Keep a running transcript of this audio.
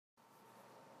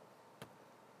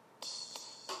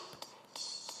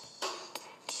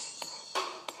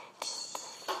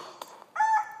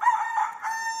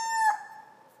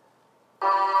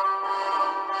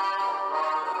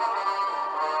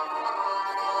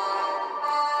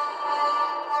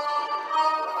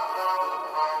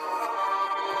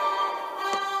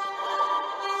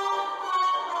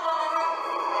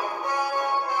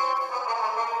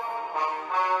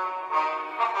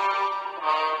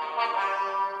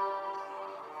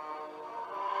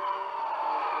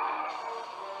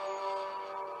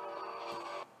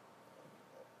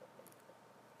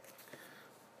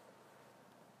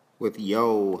with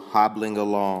Yo hobbling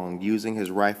along, using his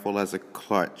rifle as a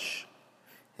clutch,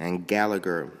 and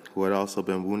Gallagher, who had also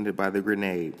been wounded by the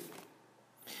grenade,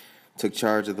 took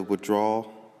charge of the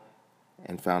withdrawal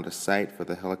and found a site for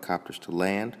the helicopters to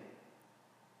land.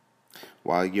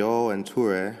 While Yo and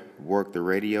Toure worked the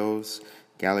radios,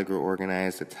 Gallagher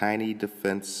organized a tiny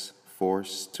defense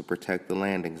force to protect the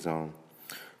landing zone.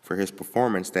 For his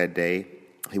performance that day,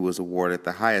 he was awarded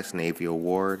the highest Navy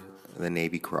award, the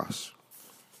Navy Cross.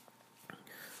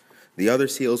 The other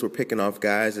SEALs were picking off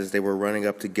guys as they were running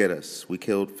up to get us. We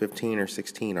killed 15 or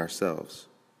 16 ourselves.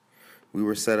 We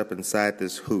were set up inside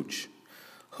this hooch.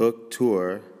 Hook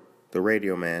Toure, the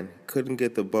radio man, couldn't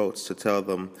get the boats to tell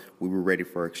them we were ready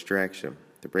for extraction.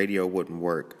 The radio wouldn't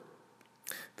work.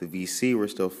 The VC were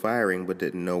still firing but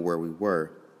didn't know where we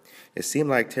were. It seemed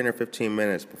like 10 or 15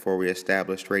 minutes before we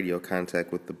established radio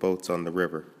contact with the boats on the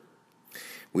river.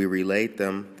 We relayed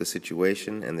them the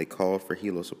situation and they called for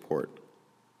helo support.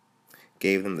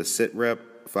 Gave them the sit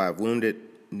rep, 5 wounded,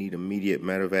 need immediate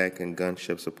medevac and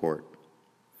gunship support.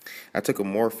 I took a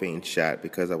morphine shot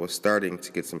because I was starting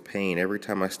to get some pain every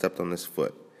time I stepped on this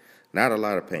foot. Not a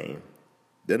lot of pain.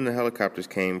 Then the helicopters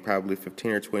came probably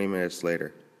 15 or 20 minutes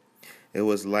later. It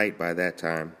was light by that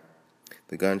time.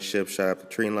 The gunship shot up the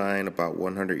tree line about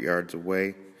 100 yards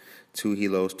away. 2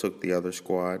 helos took the other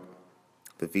squad.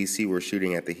 The VC were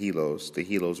shooting at the helos. The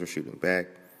helos were shooting back.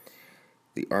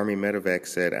 The Army medevac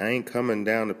said, "I ain't coming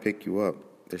down to pick you up.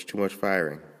 There's too much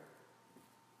firing."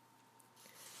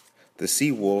 The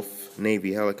Seawolf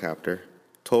Navy helicopter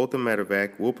told the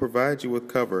medevac, "We'll provide you with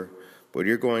cover, but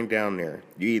you're going down there.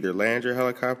 You either land your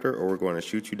helicopter or we're going to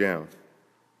shoot you down."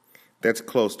 That's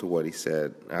close to what he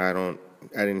said. I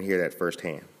didn't hear that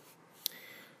firsthand.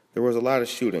 There was a lot of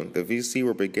shooting. The VC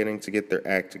were beginning to get their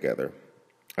act together.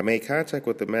 I made contact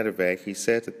with the medevac. He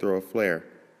said to throw a flare.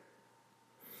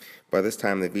 By this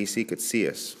time, the VC could see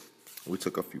us. We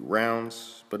took a few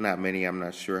rounds, but not many. I'm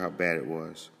not sure how bad it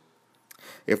was.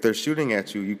 If they're shooting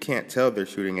at you, you can't tell they're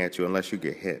shooting at you unless you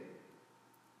get hit.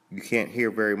 You can't hear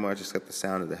very much except the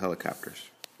sound of the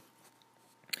helicopters.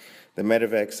 The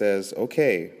medevac says,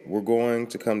 "Okay, we're going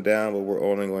to come down, but we're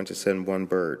only going to send 1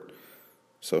 bird."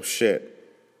 So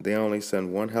shit, they only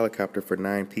send 1 helicopter for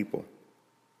 9 people.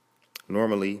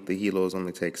 Normally, the helos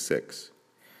only take 6.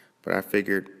 But I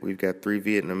figured we've got 3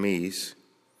 Vietnamese.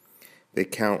 They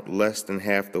count less than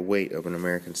half the weight of an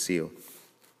American SEAL.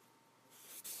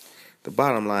 The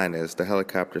bottom line is the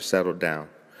helicopter settled down.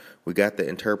 We got the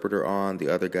interpreter on, the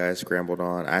other guys scrambled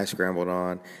on, I scrambled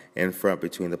on, in front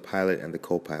between the pilot and the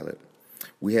co-pilot.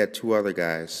 We had 2 other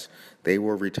guys. They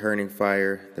were returning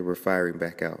fire, they were firing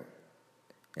back out.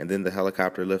 And then the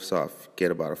helicopter lifts off, get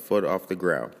about a foot off the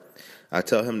ground. I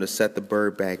tell him to set the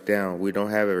bird back down. We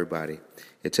don't have everybody.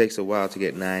 It takes a while to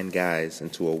get 9 guys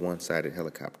into a one-sided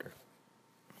helicopter.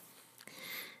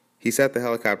 He set the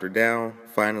helicopter down,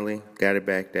 finally, got it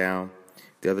back down.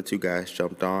 The other 2 guys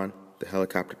jumped on. The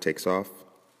helicopter takes off.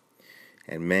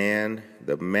 And man,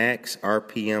 the max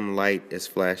RPM light is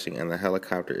flashing and the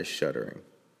helicopter is shuddering.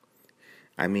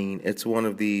 I mean, it's one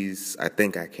of these, I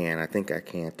think I can,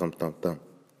 thump, thump, thump.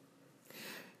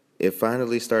 It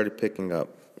finally started picking up.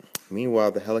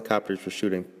 Meanwhile, the helicopters were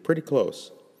shooting pretty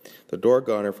close. The door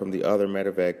gunner from the other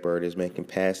medevac bird is making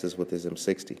passes with his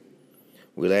M60.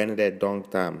 We landed at Dong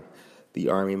Tam, the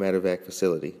Army medevac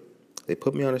facility. They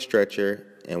put me on a stretcher,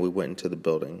 and we went into the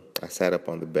building. I sat up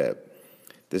on the bed.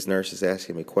 This nurse is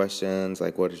asking me questions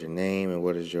like, "What is your name and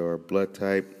what is your blood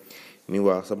type?"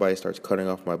 Meanwhile, somebody starts cutting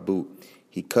off my boot.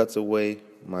 He cuts away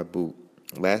my boot.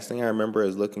 Last thing I remember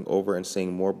is looking over and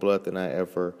seeing more blood than I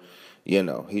ever,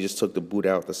 he just took the boot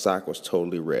out. The sock was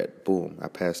totally red. Boom, I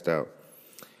passed out.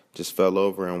 Just fell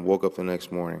over and woke up the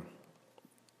next morning.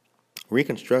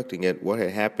 Reconstructing it, what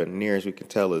had happened, near as we can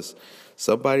tell, is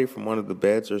somebody from one of the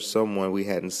beds or someone we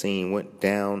hadn't seen went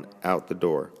down out the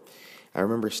door. I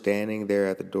remember standing there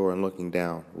at the door and looking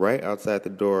down. Right outside the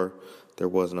door, there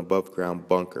was an above-ground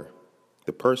bunker.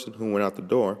 The person who went out the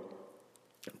door,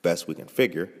 best we can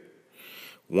figure,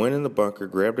 went in the bunker,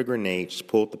 grabbed a grenade, just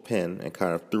pulled the pin, and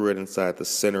kind of threw it inside the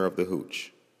center of the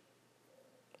hooch.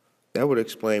 That would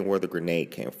explain where the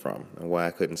grenade came from and why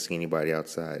I couldn't see anybody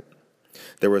outside.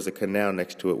 There was a canal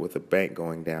next to it with a bank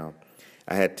going down.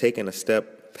 I had taken a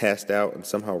step, passed out, and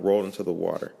somehow rolled into the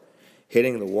water.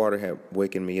 Hitting the water had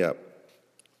wakened me up,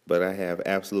 but I have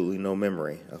absolutely no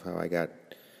memory of how I got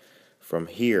from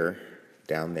here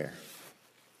down there.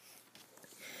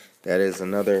 That is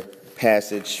another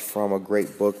passage from a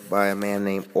great book by a man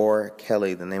named Orr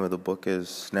Kelly. The name of the book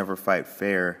is Never Fight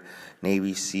Fair,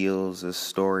 Navy SEALs,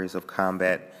 Stories of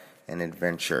Combat and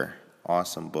Adventure.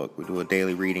 Awesome book. We do a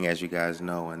daily reading, as you guys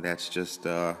know, and that's just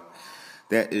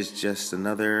that is just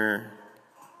another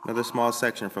small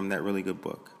section from that really good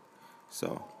book.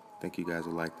 So I think you guys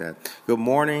will like that. Good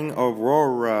morning,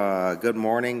 Aurora. Good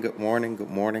morning,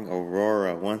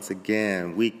 Aurora. Once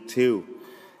again, week 2,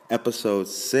 episode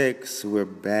 6. We're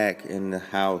back in the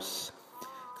house,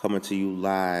 coming to you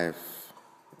live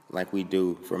like we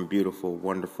do from beautiful,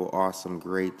 wonderful, awesome,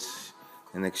 great,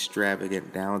 and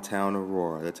extravagant downtown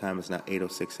Aurora. The time is now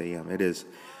 8:06 a.m. It is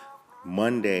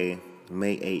Monday,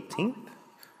 May 18th,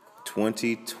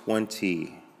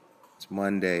 2020. It's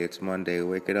Monday.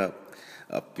 Wake it up.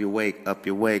 Up you wake.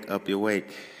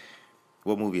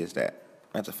 What movie is that?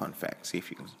 That's a fun fact. See if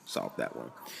you can solve that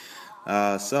one.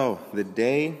 So, the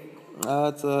day,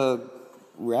 it's a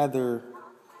rather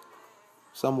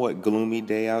somewhat gloomy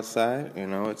day outside.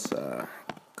 It's a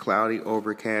cloudy,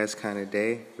 overcast kind of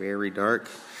day, very dark.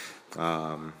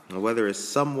 The weather is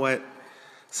somewhat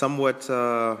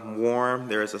warm.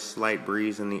 There is a slight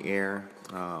breeze in the air.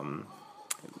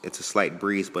 It's a slight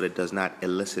breeze, but it does not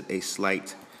elicit a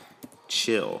slight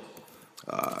chill.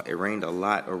 It rained a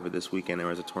lot over this weekend. There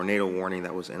was a tornado warning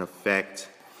that was in effect.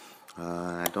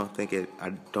 I don't think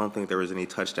there was any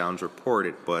touchdowns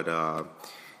reported, but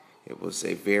it was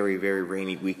a very, very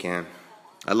rainy weekend.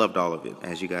 I loved all of it,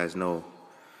 as you guys know,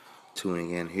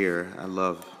 tuning in here. I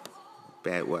love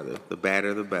bad weather. The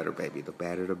badder, the better, baby. The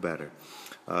badder, the better.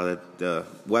 The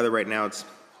weather right now, it's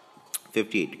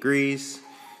 58 degrees.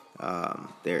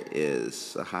 There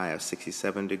is a high of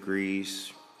 67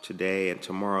 degrees today, and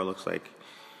tomorrow looks like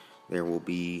there will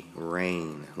be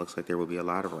rain. Looks like there will be a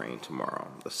lot of rain tomorrow.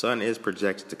 The sun is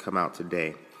projected to come out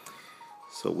today,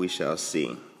 so we shall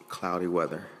see. Cloudy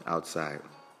weather outside.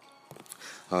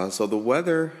 So the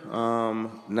weather,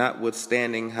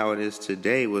 notwithstanding how it is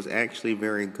today, was actually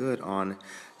very good on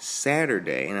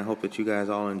Saturday, and I hope that you guys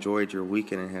all enjoyed your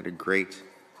weekend and had a great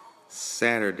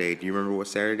Saturday. Do you remember what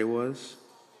Saturday was?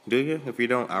 Do you? If you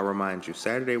don't, I'll remind you.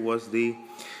 Saturday was the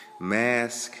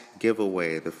mask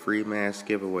giveaway, the free mask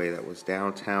giveaway that was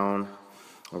downtown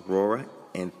Aurora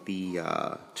and the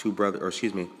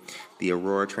the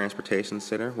Aurora Transportation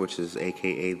Center, which is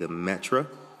AKA the Metra,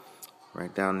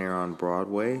 right down there on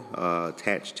Broadway,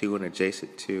 attached to and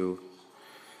adjacent to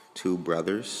Two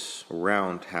Brothers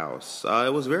Roundhouse.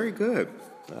 It was very good.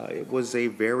 It was a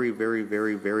very, very,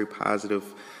 very, very positive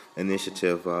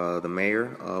initiative. The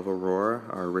mayor of Aurora,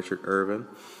 Richard Irvin,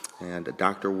 and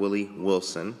Dr. Willie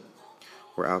Wilson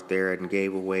were out there and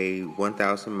gave away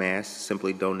 1,000 masks,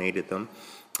 simply donated them.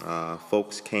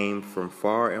 Folks came from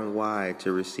far and wide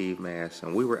to receive masks,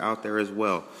 and we were out there as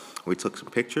well. We took some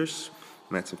pictures,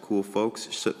 met some cool folks,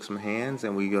 shook some hands,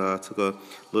 and we took a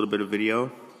little bit of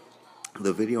video.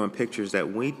 The video and pictures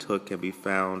that we took can be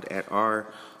found at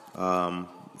our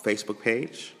Facebook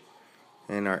page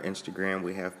and our Instagram.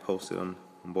 We have posted them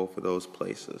on both of those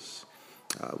places.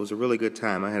 It was a really good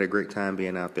time. I had a great time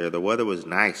being out there. The weather was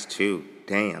nice, too.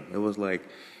 Damn. It was like,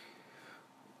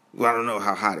 well, I don't know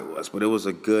how hot it was, but it was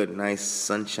a good, nice,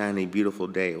 sunshiny, beautiful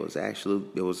day. It was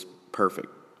perfect.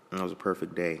 It was a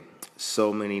perfect day.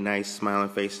 So many nice, smiling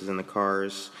faces in the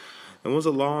cars. It was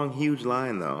a long, huge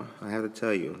line, though. I have to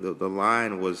tell you. The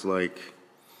line was like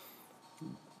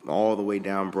all the way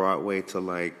down Broadway to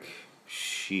like,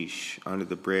 under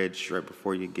the bridge right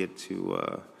before you get to,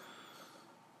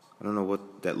 I don't know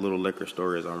what that little liquor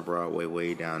store is on Broadway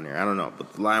way down there. I don't know,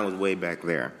 but the line was way back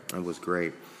there. It was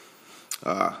great.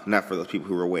 Not for those people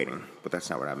who were waiting, but that's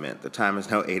not what I meant. The time is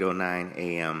now 8:09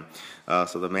 a.m.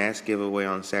 So the mask giveaway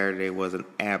on Saturday was an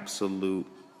absolute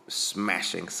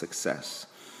smashing success.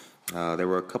 There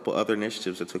were a couple other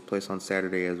initiatives that took place on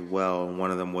Saturday as well.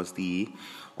 One of them was the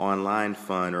online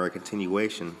fund, or a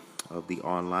continuation of the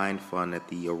online fund that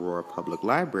the Aurora Public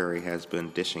Library has been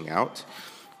dishing out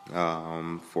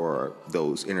for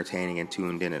those entertaining and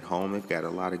tuned in at home. They've got a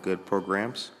lot of good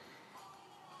programs.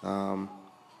 And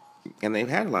they've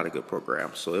had a lot of good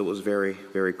programs, so it was very,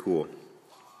 very cool.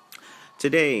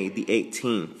 Today, the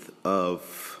 18th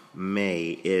of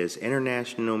May, is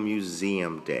International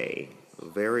Museum Day.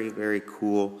 Very, very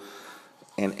cool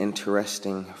and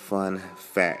interesting, fun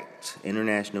fact.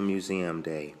 International Museum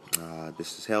Day.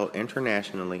 This is held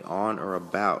internationally on or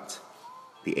about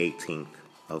the 18th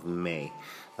of May.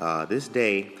 This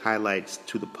day highlights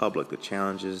to the public the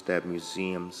challenges that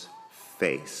museums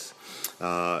face.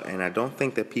 And I don't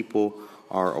think that people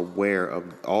are aware of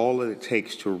all that it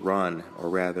takes to run, or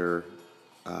rather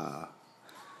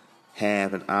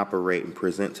have and operate and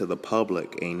present to the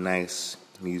public a nice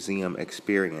museum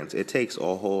experience. It takes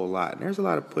a whole lot. And there's a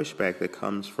lot of pushback that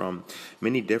comes from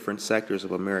many different sectors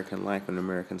of American life and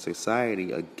American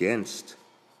society against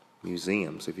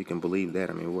museums, if you can believe that.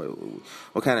 I mean,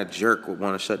 what kind of jerk would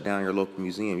want to shut down your local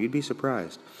museum? You'd be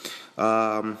surprised.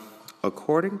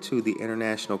 According to the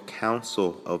International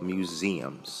Council of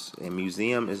Museums, a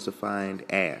museum is defined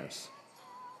as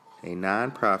a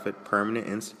nonprofit permanent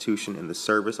institution in the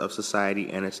service of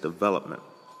society and its development,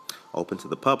 open to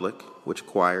the public, which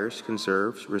acquires,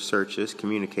 conserves, researches,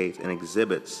 communicates, and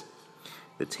exhibits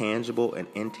the tangible and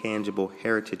intangible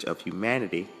heritage of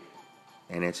humanity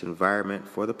and its environment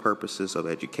for the purposes of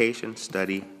education,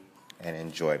 study, and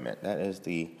enjoyment. That is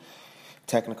the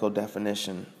technical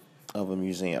definition of a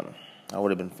museum. I would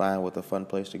have been fine with a fun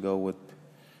place to go with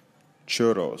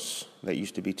churros that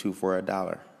used to be 2 for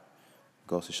 $1.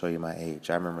 Goes to show you my age.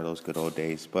 I remember those good old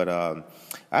days. But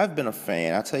I've been a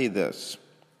fan. I'll tell you this.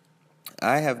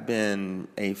 I have been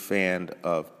a fan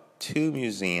of 2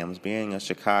 museums, being a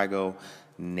Chicago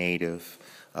native,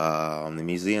 the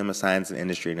Museum of Science and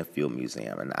Industry and the Field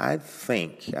Museum. And I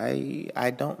think,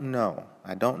 I don't know,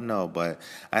 but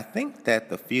I think that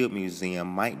the Field Museum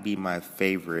might be my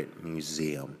favorite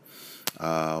museum.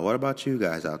 What about you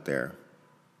guys out there?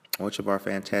 Which of our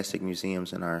fantastic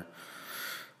museums in our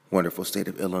wonderful state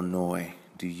of Illinois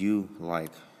do you like?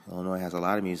 Illinois has a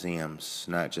lot of museums,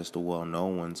 not just the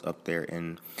well-known ones up there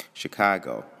in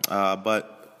Chicago.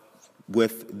 But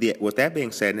with that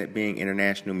being said, and it being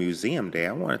International Museum Day,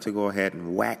 I wanted to go ahead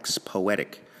and wax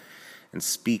poetic and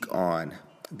speak on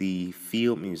the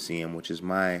Field Museum, which is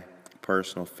my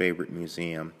personal favorite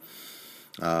museum.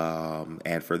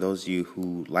 And for those of you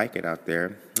who like it out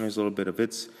there, there's a little bit of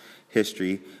its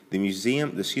history.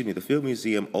 The Field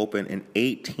Museum opened in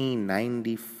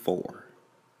 1894.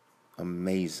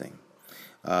 Amazing.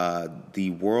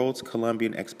 The World's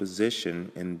Columbian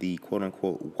Exposition in the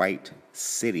quote-unquote White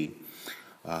City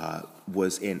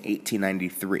was in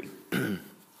 1893.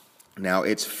 Now,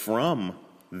 it's from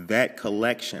that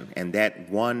collection and that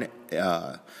one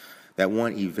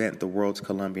event, the World's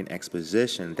Columbian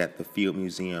Exposition, that the Field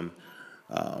Museum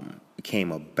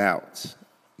came about.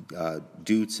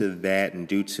 Due to that and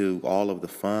due to all of the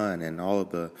fun and all of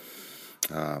the,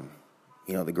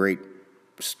 the great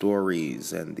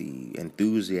stories and the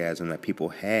enthusiasm that people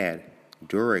had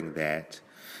during that,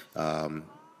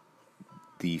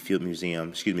 the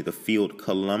Field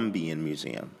Columbian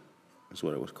Museum is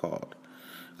what it was called,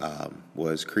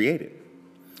 was created.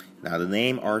 Now, the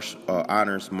name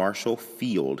honors Marshall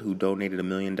Field, who donated $1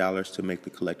 million to make the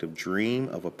collective dream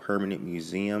of a permanent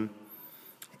museum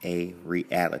a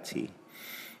reality.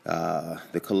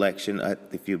 The collection at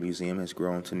the Field Museum has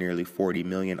grown to nearly 40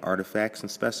 million artifacts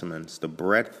and specimens. The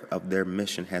breadth of their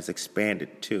mission has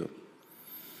expanded too.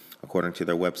 According to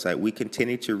their website, we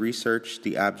continue to research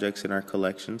the objects in our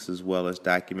collections as well as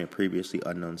document previously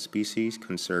unknown species,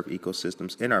 conserve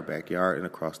ecosystems in our backyard and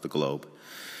across the globe,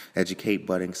 educate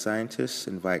budding scientists,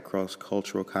 invite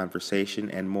cross-cultural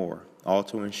conversation, and more, all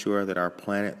to ensure that our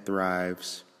planet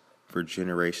thrives for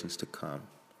generations to come.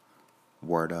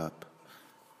 Word up.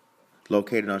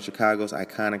 Located on Chicago's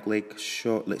iconic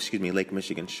Lake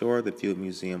Michigan shore, the Field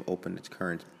Museum opened its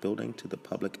current building to the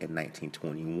public in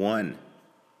 1921.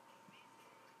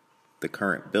 The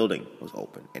current building was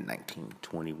opened in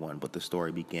 1921, but the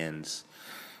story begins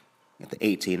at the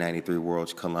 1893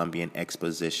 World's Columbian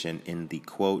Exposition in the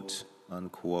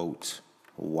quote-unquote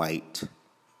White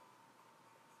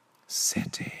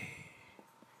City.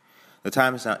 The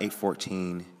time is now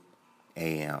 8:14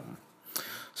 a.m.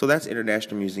 So that's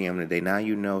International Museum Day. Now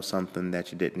you know something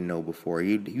that you didn't know before.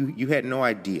 You had no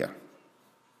idea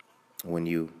when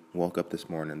you woke up this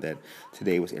morning that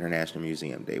today was International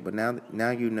Museum Day. But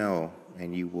now you know,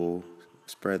 and you will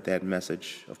spread that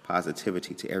message of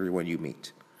positivity to everyone you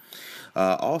meet.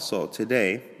 Also,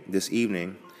 this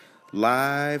evening,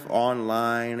 live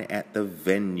online at the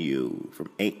venue from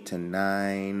 8 to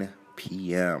 9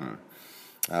 p.m.,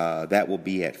 that will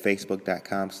be at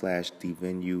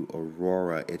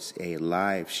facebook.com/thevenueaurora. It's a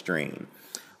live stream.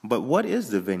 But what is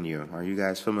the venue? Are you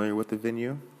guys familiar with the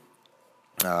venue?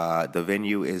 The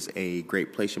venue is a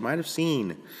great place. You might have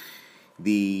seen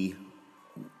the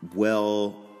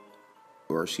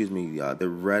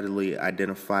readily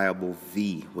identifiable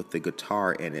V with the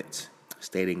guitar in it,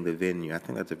 stating the venue. I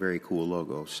think that's a very cool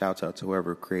logo. Shouts out to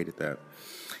whoever created that.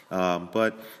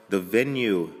 But the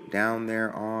venue down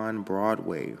there on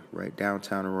Broadway, right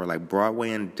downtown Aurora, like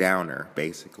Broadway and Downer,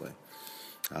 basically.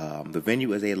 The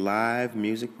venue is a live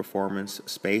music performance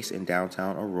space in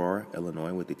downtown Aurora,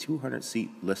 Illinois, with a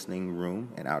 200-seat listening room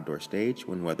and outdoor stage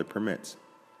when weather permits.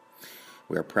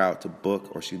 They are proud to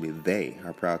book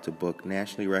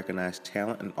nationally recognized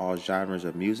talent in all genres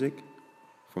of music,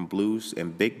 from blues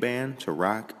and big band to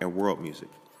rock and world music,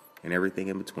 and everything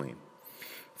in between.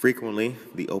 Frequently,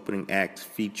 the opening acts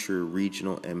feature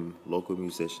regional and local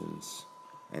musicians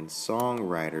and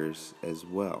songwriters as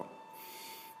well.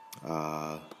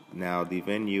 Now, the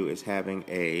venue is having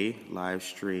a live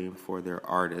stream for their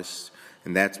artists,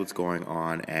 and that's what's going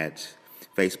on at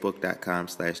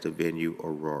facebook.com/the venue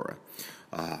Aurora.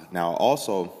 Now,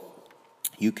 also,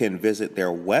 you can visit their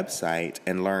website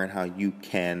and learn how you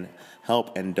can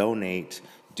help and donate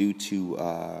due to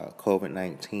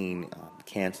COVID-19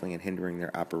 canceling and hindering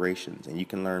their operations. And you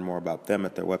can learn more about them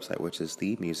at their website, which is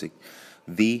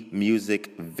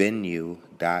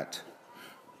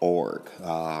themusicvenue.org.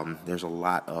 There's a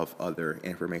lot of other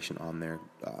information on there.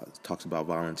 It talks about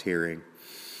volunteering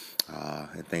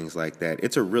and things like that.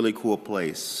 It's a really cool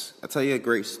place. I'll tell you a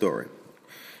great story.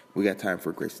 We got time for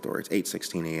a great story. It's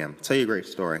 8:16 a.m. I'll tell you a great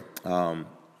story.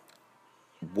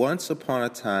 Once upon a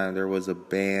time, there was a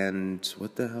band.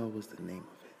 What the hell was the name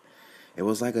of it? It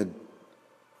was like a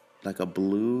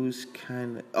blues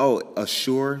kind of. Oh, A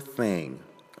Sure Thing.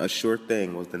 A Sure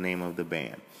Thing was the name of the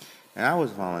band. And I was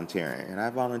volunteering. And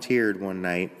I volunteered one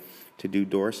night to do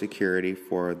door security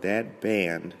for that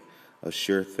band, A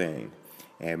Sure Thing.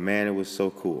 And man, it was so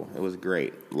cool. It was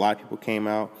great. A lot of people came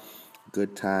out.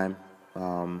 Good time.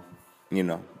 It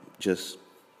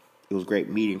was great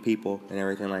meeting people and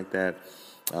everything like that.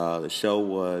 The show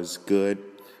was good.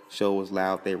 Show was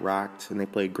loud. They rocked, and they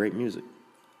played great music.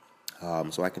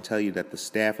 So I can tell you that the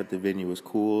staff at the venue is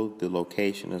cool. The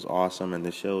location is awesome, and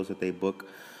the shows that they book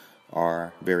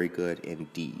are very good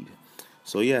indeed.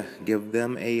 So yeah, give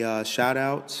them a shout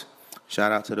out.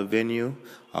 Shout out to the venue.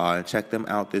 And check them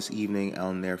out this evening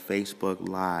on their Facebook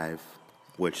Live,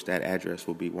 which that address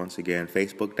will be, once again,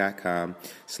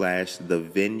 facebook.com/the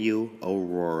venue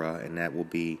Aurora, and that will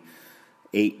be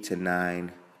 8 to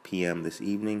 9 p.m. this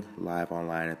evening, live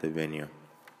online at the venue.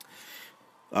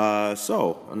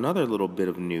 So, another little bit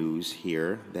of news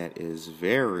here that is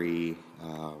very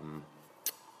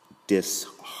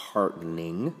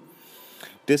disheartening.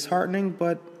 Disheartening,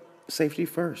 but safety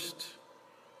first.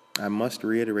 I must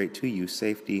reiterate to you,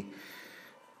 safety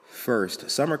first.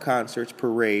 Summer concerts,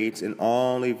 parades, and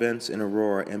all events in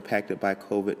Aurora impacted by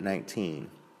COVID-19.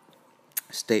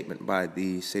 Statement by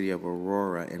the city of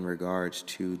Aurora in regards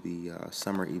to the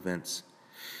summer events,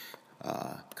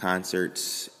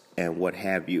 concerts, and what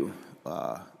have you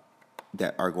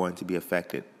that are going to be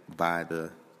affected by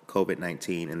the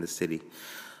COVID-19 in the city.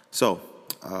 So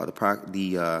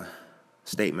the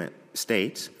statement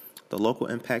states, the local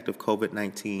impact of the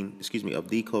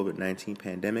COVID-19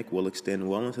 pandemic will extend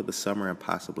well into the summer and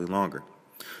possibly longer.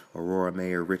 Aurora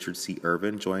Mayor Richard C.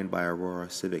 Irvin, joined by Aurora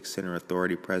Civic Center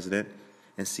Authority President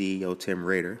and CEO Tim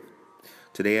Rader,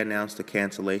 today announced the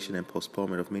cancellation and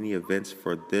postponement of many events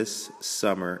for this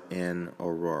summer in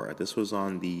Aurora. This was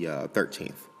on the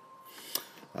 13th,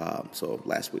 so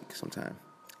last week sometime.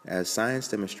 As science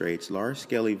demonstrates,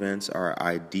 large-scale events are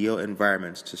ideal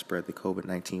environments to spread the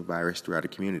COVID-19 virus throughout a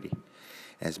community,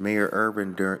 as said Mayor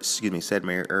Irvin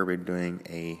during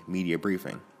a media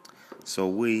briefing. So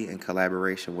we, in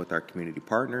collaboration with our community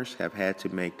partners, have had to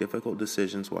make difficult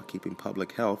decisions while keeping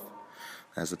public health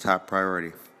as a top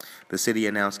priority. The city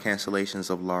announced cancellations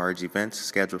of large events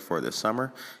scheduled for this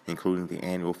summer, including the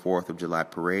annual 4th of July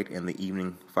parade and the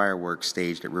evening fireworks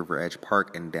staged at River Edge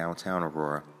Park in downtown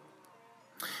Aurora.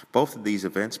 Both of these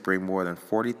events bring more than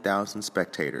 40,000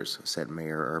 spectators, said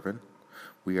Mayor Irvin.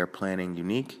 We are planning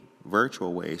unique,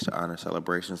 virtual ways to honor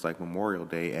celebrations like Memorial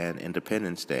Day and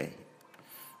Independence Day.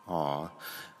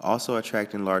 Also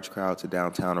attracting large crowds to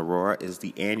downtown Aurora is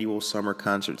the annual summer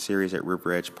concert series at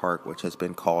River Edge Park, which has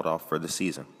been called off for the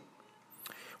season.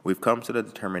 We've come to the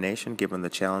determination, given the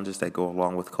challenges that go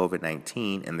along with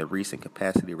COVID-19 and the recent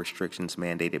capacity restrictions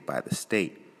mandated by the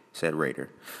state, said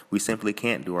Rader. We simply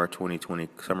can't do our 2020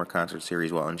 summer concert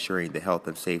series while ensuring the health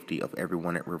and safety of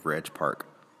everyone at River Edge Park.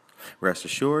 Rest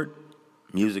assured,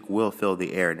 music will fill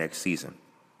the air next season.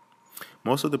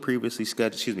 Most of the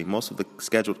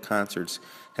scheduled concerts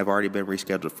have already been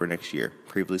rescheduled for next year.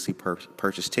 Previously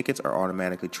purchased tickets are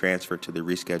automatically transferred to the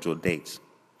rescheduled dates.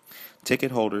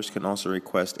 Ticket holders can also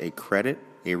request a credit,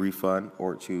 a refund,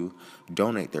 or to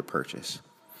donate their purchase.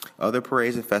 Other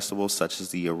parades and festivals, such as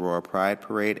the Aurora Pride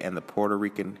Parade and the Puerto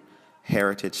Rican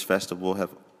Heritage Festival,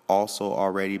 have also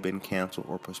already been canceled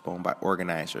or postponed by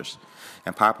organizers.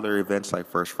 And popular events like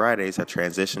First Fridays have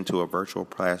transitioned to a virtual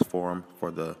platform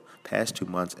for the past 2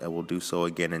 months and will do so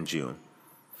again in June.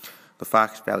 The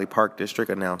Fox Valley Park District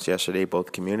announced yesterday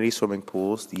both community swimming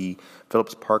pools, the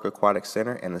Phillips Park Aquatic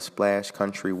Center, and the Splash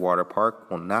Country Water Park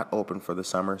will not open for the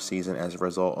summer season as a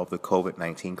result of the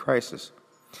COVID-19 crisis.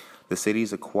 The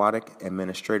city's Aquatic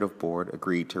Administrative Board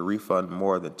agreed to refund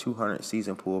more than 200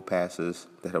 season pool passes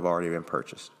that have already been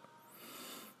purchased.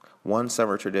 One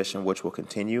summer tradition which will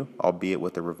continue, albeit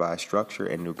with a revised structure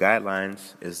and new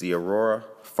guidelines, is the Aurora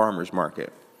Farmers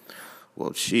Market.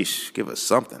 Well, sheesh, give us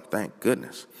something, thank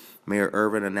goodness. Mayor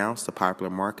Irvin announced the popular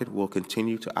market will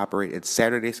continue to operate its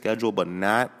Saturday schedule but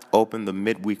not open the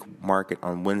midweek market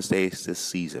on Wednesdays this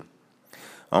season.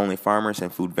 Only farmers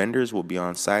and food vendors will be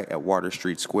on site at Water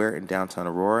Street Square in downtown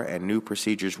Aurora, and new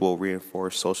procedures will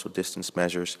reinforce social distance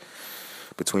measures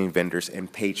between vendors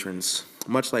and patrons.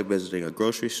 Much like visiting a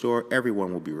grocery store,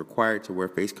 everyone will be required to wear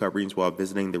face coverings while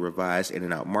visiting the revised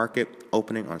In-N-Out Market,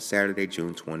 opening on Saturday,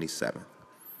 June 27th.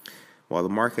 While the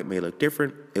market may look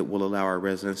different, it will allow our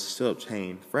residents to still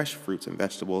obtain fresh fruits and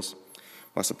vegetables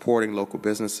while supporting local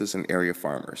businesses and area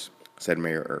farmers, said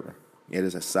Mayor Irvin. It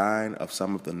is a sign of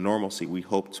some of the normalcy we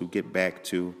hope to get back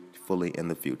to fully in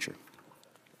the future.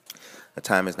 The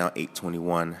time is now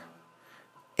 8:21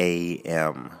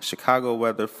 a.m. Chicago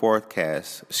weather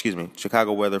forecast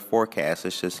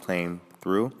has just came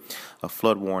through a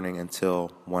flood warning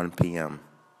until 1 p.m.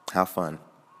 How fun.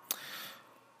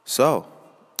 So,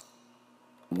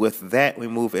 with that, we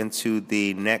move into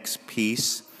the next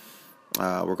piece.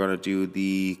 We're going to do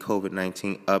the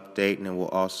COVID-19 update, and then we'll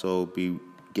also be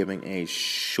giving a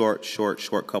short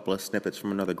couple of snippets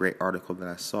from another great article that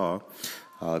I saw.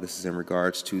 This is in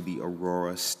regards to the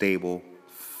Aurora Stable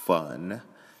Fund.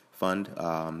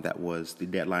 That was the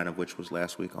deadline of which was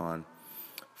last week on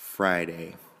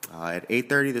Friday. At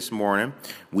 8:30 this morning,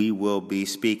 we will be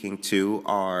speaking to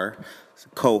our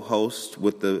co-host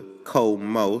with the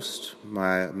co-most,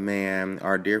 my man,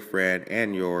 our dear friend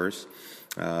and yours,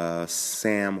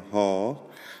 Sam Hall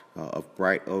of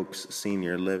Bright Oaks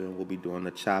Senior Living. We'll be doing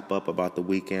the chop up about the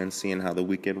weekend, seeing how the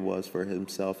weekend was for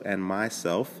himself and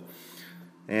myself.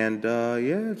 And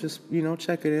just,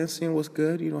 check it in, seeing what's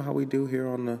good. You know how we do here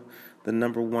on the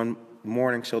number one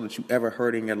morning show that you ever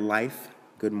heard in your life.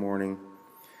 Good morning,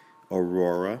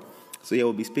 Aurora. So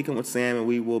we'll be speaking with Sam, and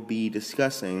we will be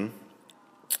discussing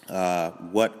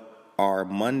what our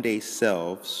Monday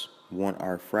selves want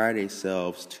our Friday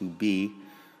selves to be,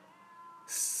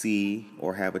 see,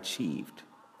 or have achieved.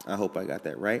 I hope I got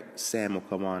that right. Sam will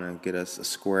come on and get us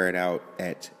squared out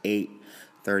at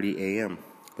 8:30 a.m.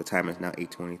 The time is now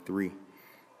 8:23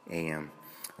 a.m.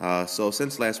 So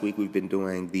since last week, we've been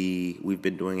doing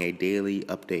a daily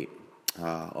update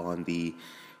on the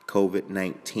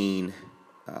COVID-19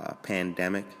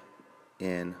 pandemic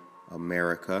in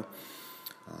America.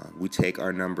 We take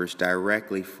our numbers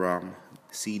directly from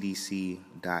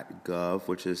CDC.gov,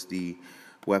 which is the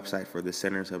website for the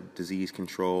Centers of Disease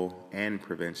Control and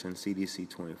Prevention, CDC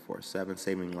 24/7,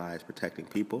 saving lives, protecting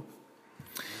people.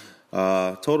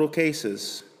 Total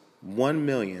cases,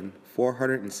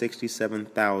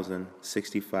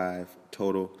 1,467,065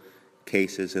 total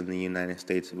cases in the United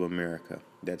States of America.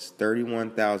 That's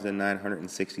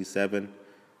 31,967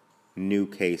 new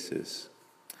cases.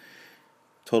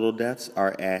 Total deaths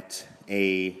are at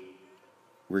a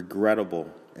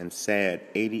regrettable and sad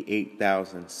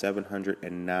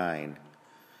 88,709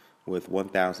 with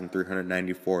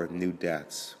 1,394 new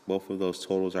deaths. Both of those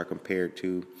totals are compared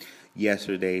to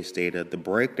yesterday's data. The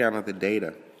breakdown of the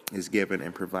data is given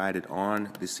and provided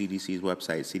on the CDC's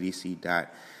website, cdc.gov.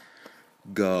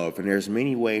 And there's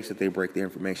many ways that they break the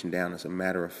information down. As a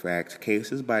matter of fact,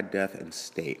 cases by death and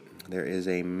state. There is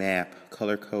a map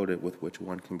color-coded with which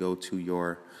one can go to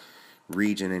your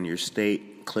region in your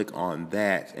state. Click on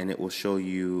that, and it will show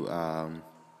you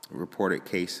reported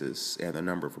cases and the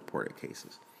number of reported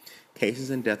cases. Cases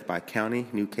and death by county,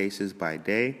 new cases by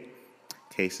day,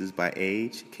 cases by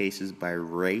age, cases by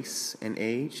race and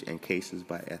age, and cases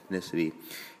by ethnicity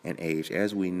and age.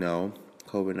 As we know,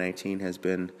 COVID-19 has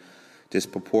been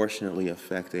disproportionately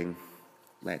affecting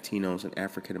Latinos and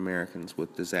African Americans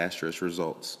with disastrous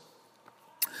results.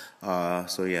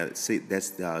 That's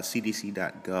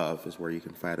CDC.gov is where you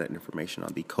can find that information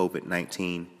on the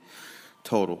COVID-19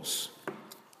 totals.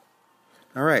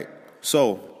 All right,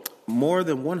 so more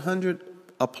than 100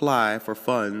 apply for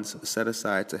funds set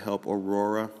aside to help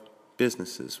Aurora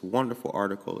businesses. Wonderful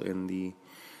article in the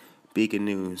Beacon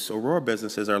News. Aurora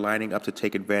businesses are lining up to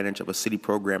take advantage of a city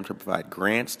program to provide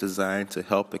grants designed to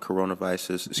help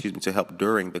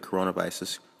during the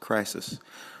coronavirus crisis.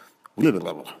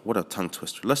 What a tongue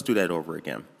twister. Let's do that over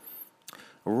again.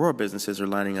 Aurora businesses are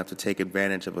lining up to take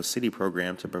advantage of a city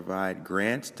program to provide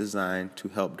grants designed to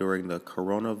help during the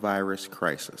coronavirus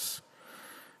crisis.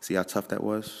 See how tough that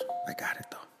was? I got it,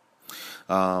 though.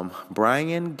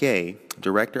 Brian Gay,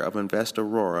 director of Invest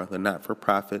Aurora, the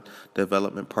not-for-profit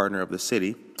development partner of the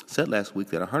city, said last week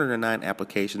that 109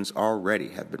 applications already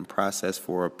have been processed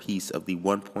for a piece of the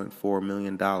 $1.4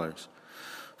 million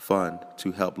fund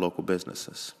to help local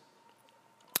businesses.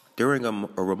 During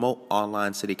a remote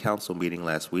online city council meeting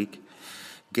last week,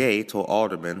 Gay told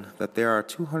aldermen that there are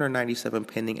 297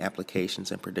 pending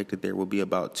applications and predicted there will be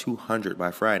about 200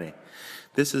 by Friday.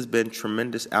 This has been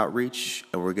tremendous outreach,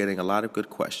 and we're getting a lot of good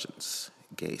questions,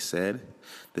 Gay said.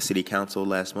 The city council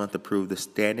last month approved the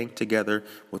Standing Together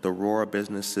with Aurora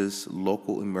Businesses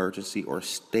Local Emergency or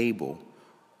STABLE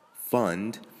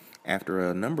Fund after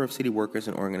a number of city workers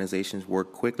and organizations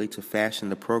worked quickly to fashion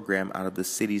the program out of the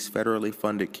city's federally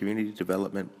funded Community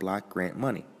Development Block Grant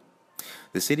money.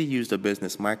 The city used a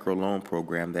business microloan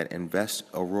program that Invest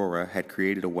Aurora had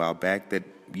created a while back that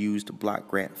used block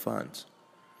grant funds.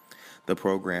 The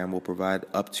program will provide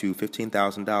up to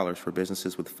 $15,000 for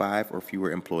businesses with 5 or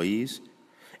fewer employees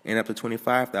and up to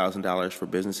 $25,000 for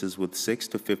businesses with 6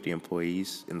 to 50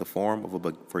 employees in the form of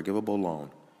a forgivable loan.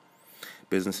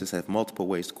 Businesses have multiple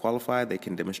ways to qualify. They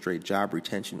can demonstrate job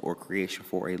retention or creation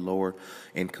for a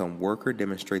lower-income worker,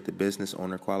 demonstrate the business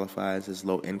owner qualifies as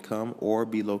low income, or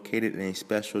be located in a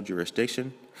special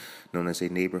jurisdiction known as a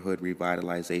neighborhood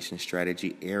revitalization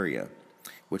strategy area,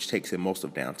 which takes in most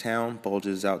of downtown,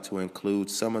 bulges out to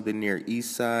include some of the near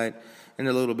east side and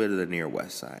a little bit of the near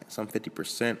west side. Some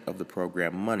 50% of the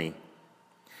program money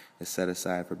is set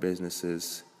aside for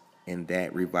businesses in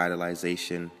that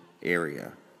revitalization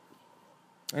area.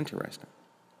 Interesting.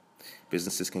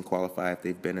 Businesses can qualify if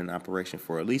they've been in operation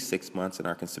for at least 6 months and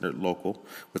are considered local,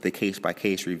 with a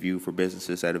case-by-case review for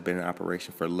businesses that have been in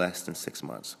operation for less than 6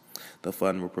 months. The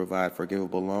fund will provide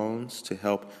forgivable loans to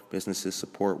help businesses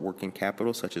support working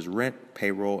capital such as rent,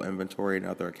 payroll, inventory, and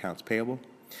other accounts payable,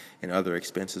 and other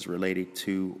expenses related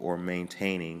to or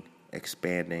maintaining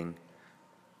expanding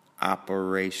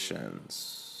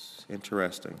operations.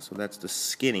 Interesting. So that's the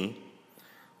skinny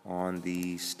on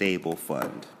the stable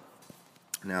fund.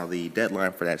 Now, the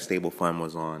deadline for that stable fund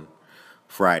was on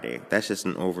Friday. That's just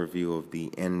an overview of the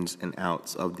ins and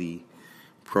outs of the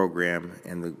program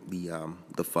and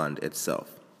the fund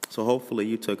itself. So hopefully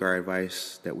you took our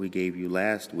advice that we gave you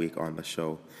last week on the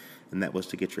show, and that was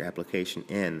to get your application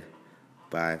in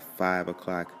by 5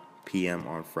 o'clock p.m.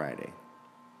 on Friday.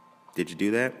 Did you do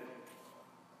that?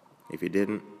 If you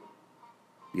didn't,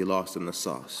 you lost in the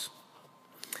sauce.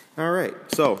 All right,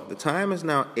 so the time is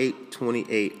now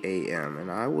 8:28 a.m.,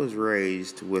 and I was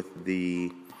raised with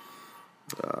the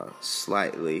a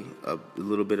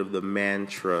little bit of the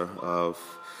mantra of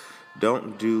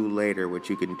don't do later what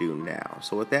you can do now.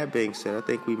 So with that being said, I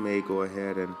think we may go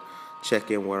ahead and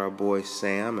check in with our boy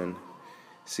Sam and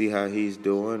see how he's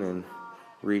doing and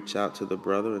reach out to the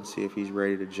brother and see if he's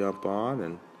ready to jump on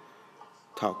and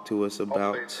talk to us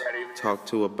about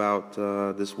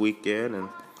this weekend and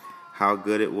how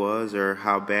good it was or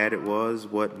how bad it was,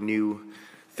 what new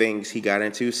things he got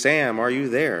into. Sam, are you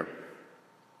there?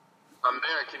 I'm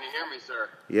there. Can you hear me, sir?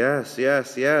 Yes.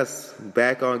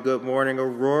 Back on Good Morning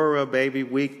Aurora, baby.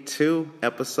 Week 2,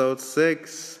 episode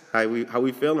 6. How we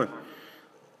feeling?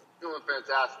 Feeling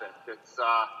fantastic. It's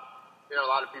a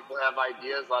lot of people have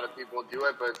ideas, a lot of people do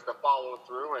it, but it's the follow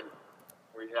through, and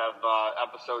we have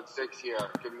episode 6 here,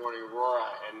 Good Morning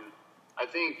Aurora, and I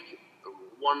think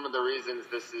one of the reasons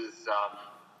this is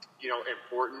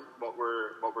important, what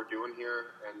we're doing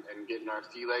here and getting our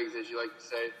sea legs, as you like to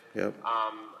say. Yep.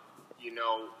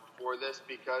 For this,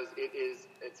 because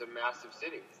it's a massive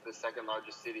city. It's the second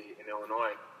largest city in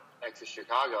Illinois, next to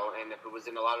Chicago, and if it was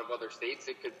in a lot of other states,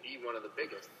 it could be one of the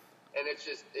biggest. And it's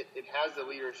just, it has the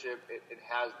leadership, it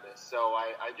has this. So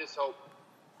I just hope,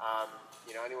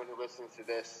 anyone who listens to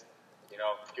this,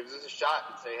 gives us a shot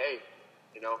and say, hey,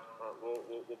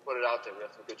 we'll put it out there. We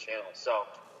have some good channels. So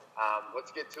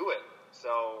let's get to it.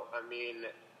 So,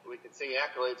 we can sing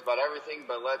accolades about everything,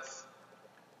 but let's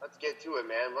get to it,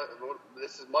 man.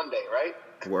 This is Monday, right?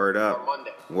 Word up.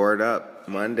 Monday. Word up.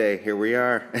 Monday. Here we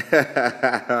are.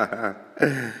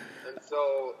 And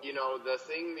so, the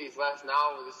thing this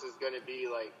is going to be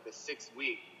like the 6th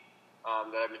week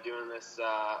that I've been doing this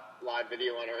live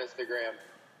video on our Instagram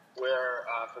where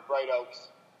for Bright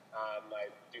Oaks, I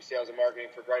do sales and marketing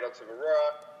for Bright Oaks of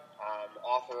Aurora,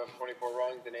 author of 24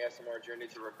 Wrongs, an ASMR Journey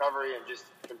to Recovery, and just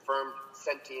confirmed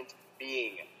sentient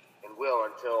being and will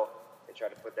until they try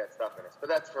to put that stuff in us. But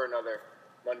that's for another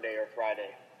Monday or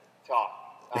Friday talk.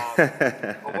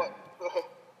 But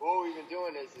what we've been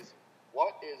doing is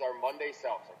what is our Monday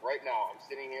self? Like right now, I'm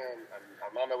sitting here,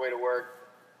 I'm on my way to work.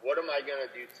 What am I going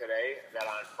to do today that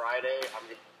on Friday I'm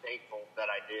going to be thankful that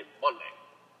I did Monday?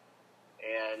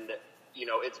 And,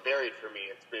 it's varied for me.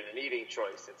 It's been an eating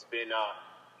choice. It's been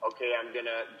okay, I'm going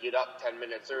to get up 10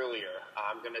 minutes earlier.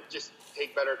 I'm going to just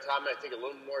take better time. I take a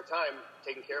little more time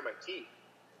taking care of my teeth,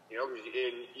 and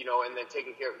then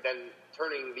then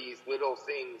turning these little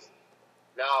things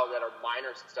now that are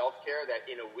minor self-care that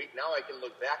in a week, now I can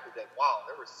look back and think, wow,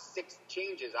 there were 6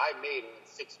 changes I made in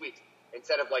 6 weeks.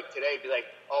 Instead of like today, be like,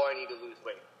 oh, I need to lose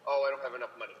weight. Oh, I don't have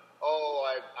enough money. Oh,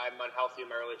 I'm unhealthy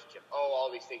in my relationship. Oh, all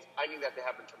these things. I need that to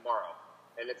happen tomorrow.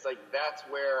 And it's like, that's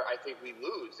where I think we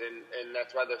lose. And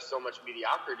that's why there's so much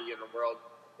mediocrity in the world,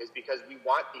 is because we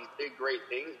want these big, great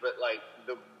things, but like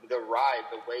the ride,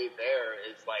 the way there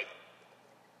is like,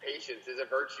 patience is a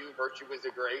virtue. Virtue is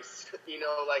a grace.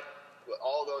 Like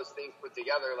all those things put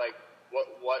together, like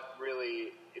what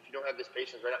really, if you don't have this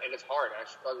patience right now, and it's hard, I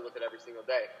struggle with it every single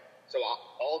day. So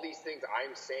all these things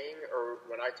I'm saying, or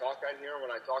when I talk on here,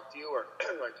 when I talk to you, or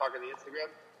when I talk on the Instagram,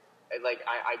 and like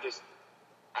I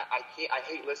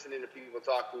hate listening to people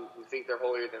talk who think they're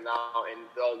holier than thou, and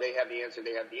they have the answer,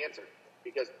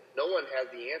 because no one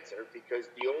has the answer, because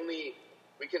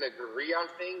we can agree on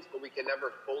things, but we can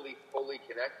never fully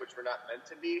connect, which we're not meant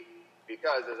to be,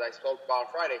 because as I spoke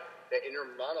about on Friday, the inner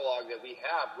monologue that we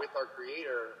have with our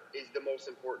Creator is the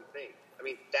most important thing. I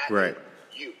mean, that right. is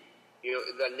you.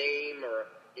 The name, or,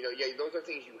 those are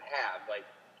things you have. Like,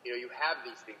 you have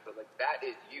these things, but like, that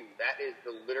is you. That is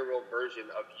the literal version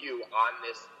of you on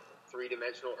this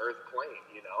 3-dimensional earth plane,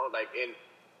 and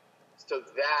so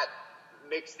that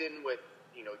mixed in with,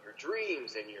 your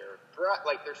dreams and your breath,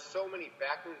 like there's so many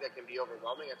factors that can be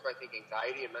overwhelming. That's why I think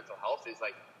anxiety and mental health is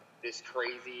like this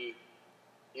crazy,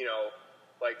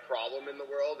 like problem in the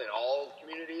world in all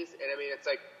communities. And I mean, it's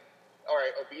like, all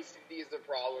right, obesity is a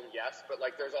problem, yes, but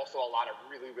like there's also a lot of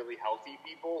really, really healthy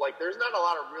people. Like there's not a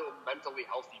lot of real mentally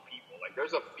healthy people. Like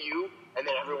there's a few, and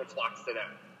then everyone flocks to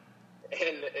them.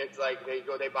 And it's like they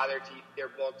buy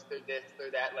their books, their this,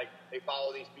 their that. Like they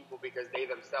follow these people because they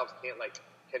themselves can't like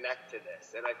connect to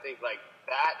this. And I think like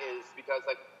that is because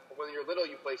like when you're little,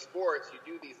 you play sports, you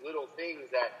do these little things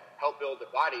that help build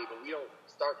the body, but we don't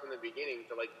start from the beginning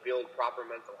to like build proper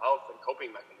mental health and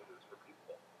coping mechanisms for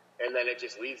people. And then it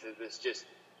just leads to this just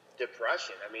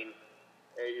depression. I mean,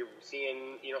 you're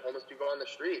seeing, homeless people on the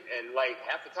street, and like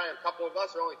half the time, a couple of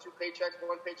us are only 2 paychecks, 1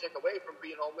 paycheck away from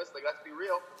being homeless. Like, let's be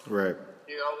real. Right.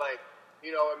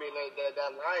 I mean,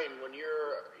 that line when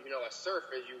you're, a serf,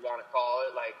 as you want to call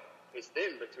it, like, is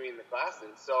thin between the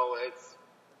classes. So it's,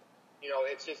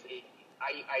 it's just,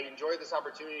 I enjoy this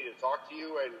opportunity to talk to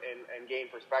you and gain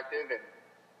perspective and,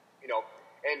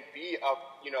 and be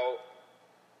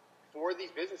for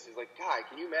these businesses. Like, God,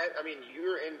 can you imagine? I mean,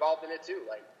 you're involved in it too.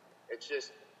 Like, it's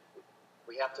just,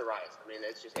 we have to rise. I mean,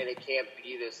 it's just, and it can't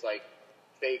be this like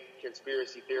fake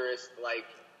conspiracy theorist, like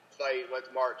fight, let's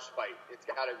march fight. It's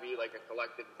got to be like a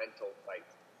collective mental fight.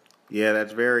 Yeah,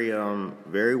 that's very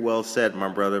very well said, my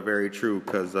brother. Very true.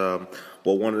 Because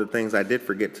one of the things I did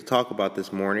forget to talk about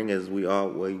this morning is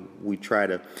we try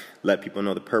to let people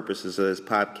know the purposes of this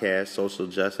podcast, social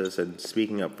justice, and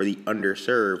speaking up for the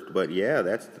underserved. But yeah,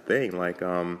 that's the thing. Like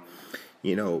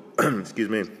excuse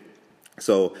me.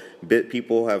 So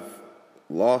people have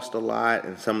lost a lot,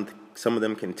 and some of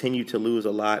them continue to lose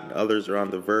a lot, and others are on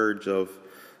the verge of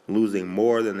losing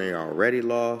more than they already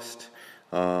lost.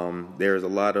 There's a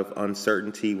lot of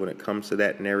uncertainty when it comes to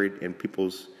that in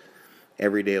people's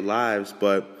everyday lives.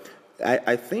 But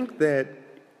I think that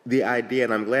the idea,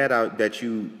 and I'm glad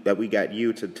that we got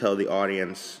you to tell the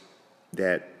audience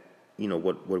that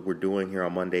what we're doing here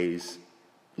on Mondays.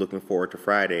 Looking forward to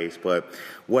Fridays. But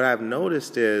what I've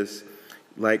noticed is,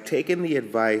 like, taking the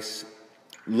advice,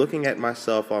 looking at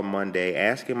myself on Monday,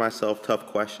 asking myself tough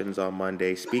questions on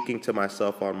Monday, speaking to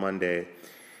myself on Monday,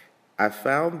 I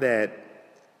found that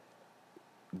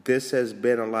this has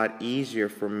been a lot easier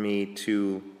for me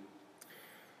to,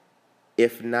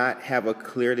 if not have a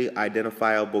clearly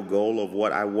identifiable goal of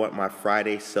what I want my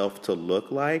Friday self to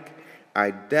look like,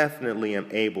 I definitely am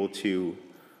able to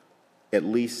at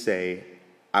least say,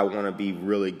 I want to be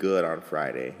really good on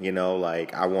Friday.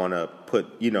 Like I want to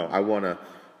I want to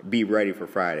be ready for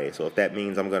Friday. So if that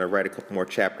means I'm going to write a couple more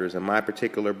chapters in my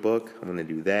particular book, I'm going to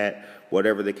do that,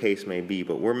 whatever the case may be.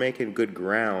 But we're making good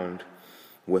ground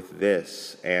with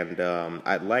this. And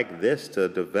I'd like this to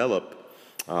develop,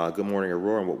 Good Morning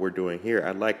Aurora, and what we're doing here.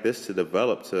 I'd like this to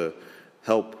develop to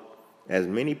help as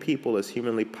many people as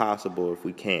humanly possible if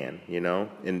we can, in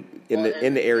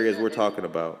the areas we're talking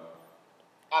about.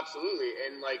 Absolutely,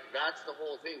 and like that's the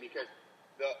whole thing, because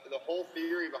the whole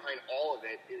theory behind all of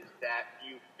it is that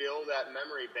you fill that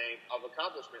memory bank of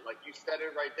accomplishment. Like you said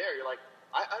it right there. You're like,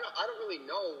 I don't really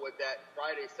know what that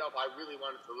Friday self I really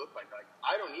wanted to look like. Like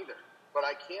I don't either, but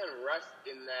I can rest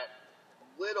in that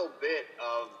little bit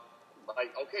of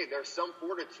like, okay, there's some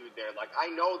fortitude there. Like, I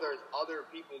know there's other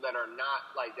people that are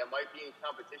not, like, that might be in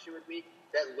competition with me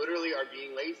that literally are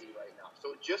being lazy right now.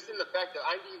 So just in the fact that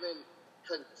I'm even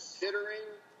considering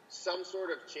some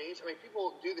sort of change, I mean,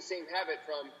 people do the same habit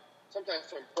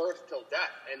sometimes from birth till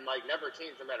death and, like, never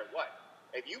change no matter what.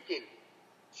 If you can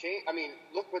change, I mean,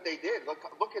 look what they did. Look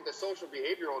at the social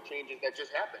behavioral changes that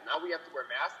just happened. Now we have to wear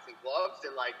masks and gloves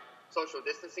and, like, social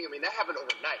distancing. I mean, that happened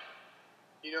overnight.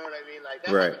 You know what I mean? Like,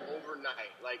 that happened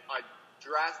overnight. Like, a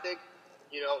drastic,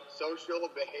 social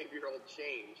behavioral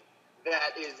change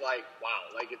that is like,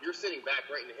 wow. Like, if you're sitting back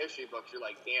right in the history books, you're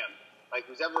like, damn. Like,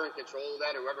 who's ever in control of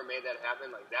that, whoever made that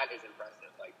happen, like, that is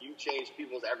impressive. Like, you change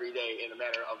people's every day in a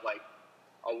matter of, like,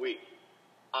 a week.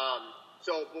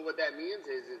 But what that means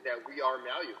is that we are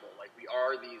malleable. Like, we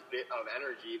are these bit of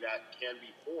energy that can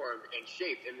be formed and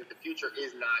shaped, and that the future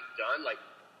is not done. Like,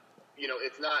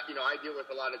 it's not, I deal with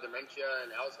a lot of dementia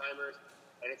and Alzheimer's,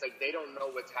 and it's like they don't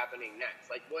know what's happening next.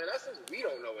 Like, well, in essence, we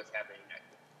don't know what's happening next.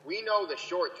 We know the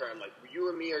short term. Like, you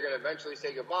and me are going to eventually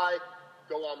say goodbye,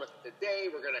 go on with the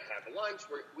day, we're going to have lunch.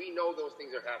 We know those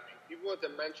things are happening. People with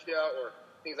dementia or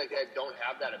things like that don't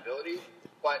have that ability,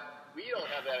 but we don't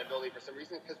have that ability for some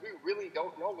reason because we really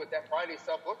don't know what that Friday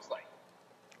stuff looks like.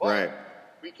 But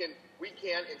we can,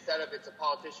 instead of it's a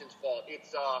politician's fault,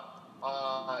 it's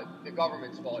the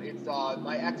government's fault, it's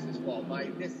my ex's fault, my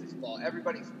this's fault,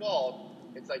 everybody's fault.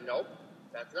 It's like, nope,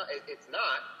 that's not. It's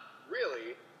not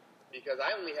really, because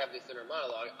I only have this inner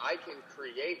monologue. I can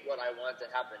create what I want to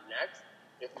happen next.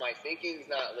 If my thinking's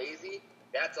not lazy,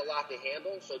 that's a lot to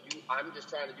handle. So I'm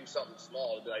just trying to do something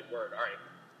small to be like, word, all right,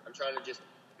 I'm gonna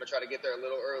try to get there a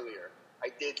little earlier. I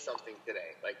did something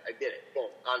today. Like, I did it. Boom,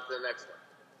 on to the next one.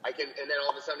 And then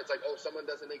all of a sudden it's like, oh, someone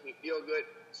doesn't make me feel good.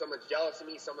 Someone's jealous of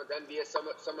me. Someone's envious.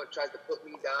 Someone tries to put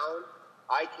me down.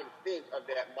 I can think of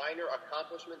that minor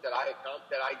accomplishment that I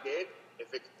did. If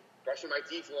it's brushing my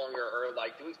teeth longer or,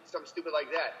 like, doing something stupid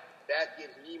like that, that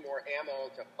gives me more ammo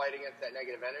to fight against that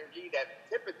negative energy. That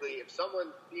typically, if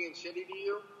someone's being shitty to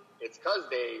you, it's because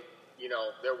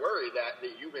they're worried that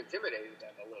you've intimidated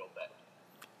them a little bit.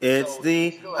 It's so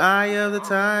the eye of the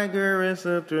tiger, it's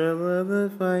the thrill of the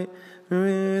fight,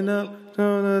 moving up to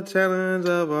the challenge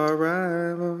of our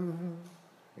rival.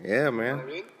 Yeah, man. You know what I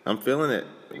mean? I'm feeling it.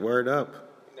 Word up.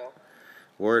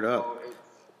 Word up. So it's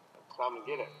time to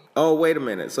get it. Oh, wait a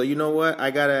minute. So you know what?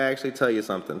 I got to actually tell you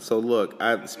something. So look,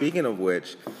 speaking of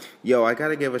which, I got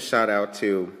to give a shout out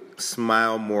to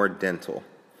Smile More Dental.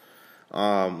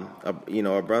 A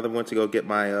brother went to go get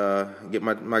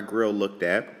my grill looked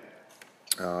at.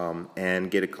 And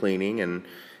get a cleaning, and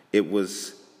it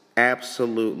was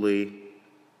absolutely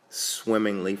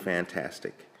swimmingly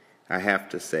fantastic. I have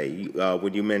to say,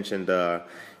 when you mentioned,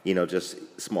 just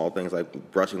small things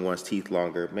like brushing one's teeth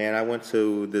longer, man, I went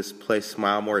to this place,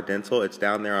 Smile More Dental. It's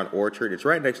down there on Orchard. It's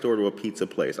right next door to a pizza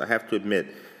place. I have to admit,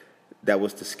 that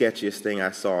was the sketchiest thing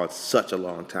I saw in such a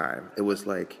long time. It was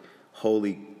like,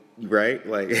 holy, right?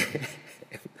 Like,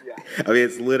 yeah. I mean,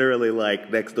 it's literally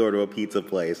like next door to a pizza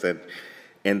place,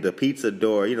 and the pizza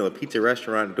door, the pizza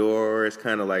restaurant door is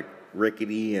kind of like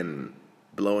rickety and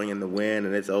blowing in the wind,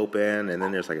 and it's open, and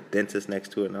then there's like a dentist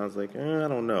next to it, and I was like, I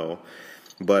don't know.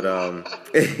 But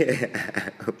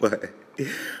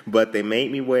but they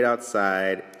made me wait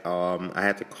outside. I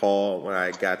had to call when I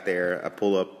got there. I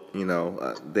pull up,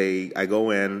 I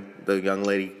go in, the young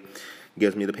lady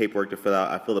gives me the paperwork to fill out.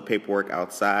 I fill the paperwork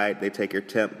outside. They take your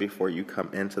temp before you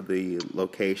come into the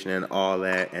location and all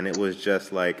that, and it was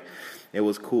just like, it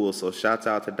was cool. So shouts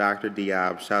out to Dr.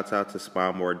 Diab, shouts out to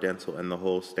Smile More Dental and the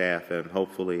whole staff, and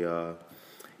hopefully,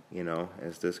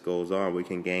 as this goes on, we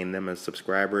can gain them as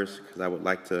subscribers, because I would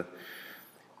like to,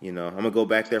 I'm going to go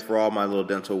back there for all my little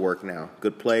dental work now.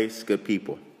 Good place, good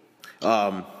people.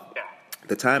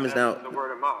 The time is now... The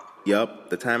word of mouth. Yep,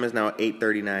 the time is now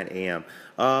 8:39 a.m.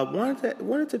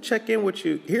 Wanted to check in with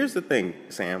you. Here's the thing,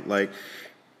 Sam,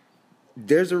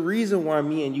 there's a reason why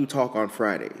me and you talk on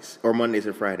Fridays, or Mondays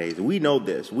and Fridays. We know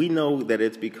this. We know that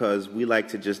it's because we like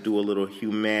to just do a little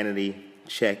humanity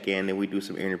check-in, and we do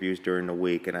some interviews during the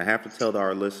week. And I have to tell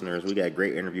our listeners, we got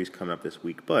great interviews coming up this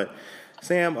week. But,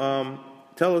 Sam,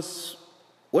 tell us,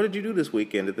 what did you do this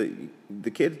weekend?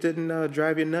 The kids didn't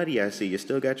drive you nutty, I see. You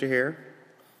still got your hair?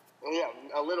 Yeah,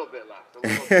 a little bit left.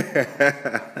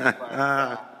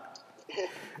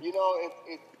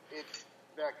 It's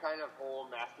that kind of whole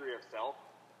mastery of self,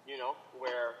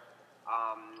 where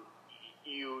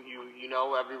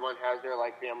everyone has their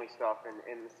family stuff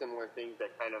and the similar things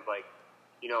that kind of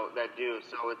that do.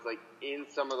 So it's in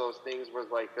some of those things was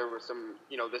there was some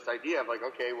this idea of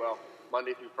okay, well,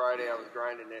 Monday through Friday I was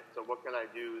grinding it, so what can I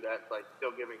do that's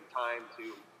still giving time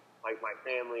to like my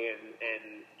family and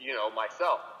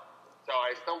myself. So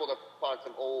I stumbled upon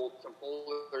some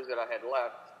folders that I had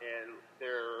left, and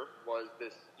there was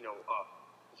this,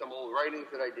 some old writings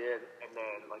that I did, and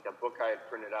then like a book I had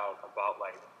printed out about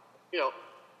like, a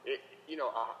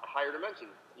higher dimension,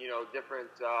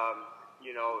 different,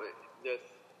 this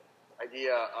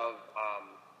idea of,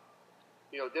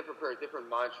 different prayers, different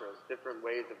mantras, different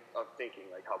ways of thinking,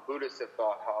 like how Buddhists have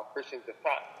thought, how Christians have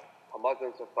thought, how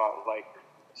Muslims have thought, like.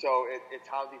 So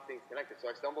it's how these things connected. So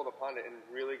I stumbled upon it and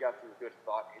really got some good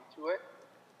thought into it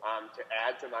to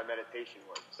add to my meditation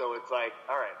work. So it's like,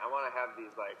 all right, I want to have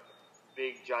these like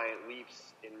big giant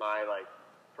leaps in my like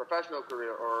professional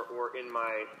career or in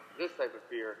my this type of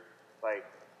fear, like,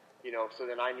 so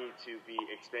then I need to be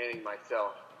expanding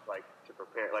myself like to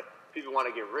prepare. Like people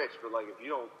want to get rich, but like if you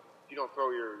don't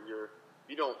throw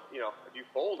if you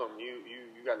fold them,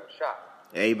 you got no shot.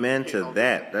 Amen to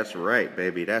that. That's right,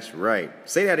 baby. That's right.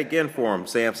 Say that again for him,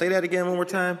 Sam. Say that again one more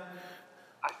time.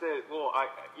 I said, well,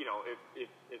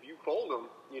 if you fold them,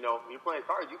 you're playing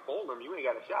cards, you fold them, you ain't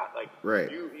got a shot. Like,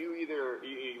 right. You either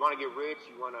you want to get rich,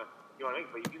 you want to make,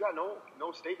 but if you got no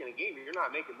stake in the game, you're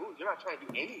not making moves. You're not trying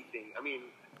to do anything. I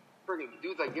mean, freaking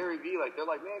dudes like Gary Vee, like they're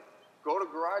like, man, go to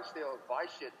garage sales, buy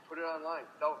shit, put it online,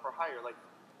 sell it for higher. Like,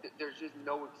 there's just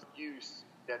no excuse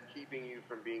that's keeping you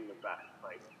from being the best.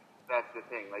 Like. That's the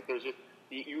thing. Like, there's just,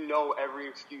 every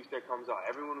excuse that comes out.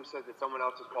 Everyone who says it's someone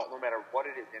else's fault, no matter what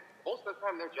it is. And most of the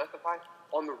time, they're justified.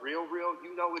 On the real,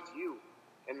 it's you.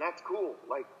 And that's cool.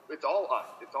 Like, it's all us.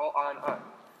 It's all on us.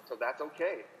 So that's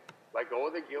okay. Let go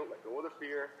of the guilt. Let go of the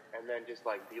fear. And then just,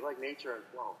 like, be like nature and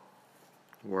flow.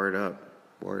 Word up.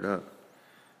 Word up.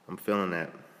 I'm feeling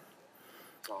that.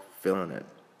 Feeling it.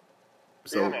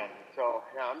 So, yeah, man. So,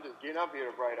 yeah, I'm just getting up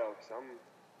here to Bright Oaks. I'm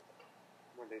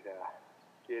ready to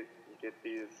get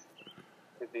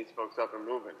these folks up and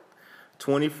moving.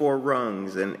 24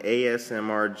 Rungs, an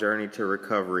ASMR Journey to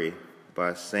Recovery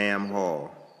by Sam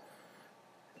Hall.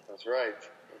 That's right.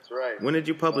 That's right. When did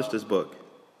you publish this book?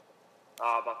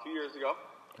 About 2 years ago.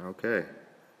 Okay.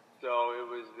 So it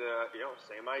was the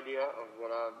same idea of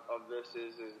what of this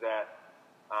is that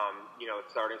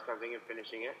it's starting something and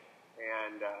finishing it,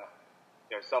 and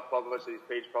self-published, these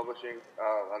page publishing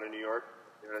out of New York.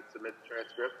 Submit the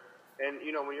transcript. And,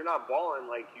 when you're not balling,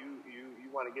 like, you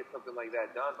want to get something like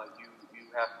that done, like, you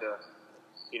have to,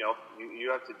 you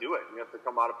have to do it. You have to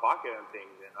come out of pocket on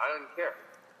things, and I don't care.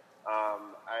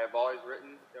 I have always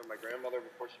written, my grandmother,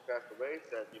 before she passed away,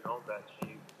 said, that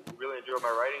she really enjoyed my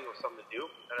writing. It was something to do.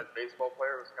 And as a baseball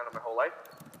player, it was kind of my whole life.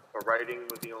 But writing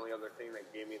was the only other thing that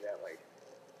gave me that, like,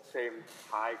 same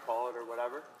high, call it, or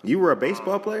whatever. You were a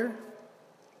baseball player?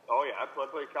 Oh, yeah. I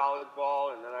played college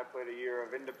ball, and then I played a year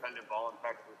of independent ball in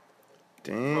Texas.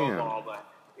 Damn. Ball, but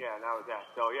yeah, that was that.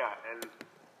 So yeah, and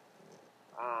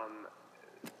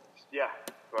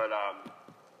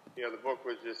the book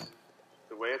was just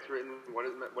the way it's written, what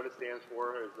it stands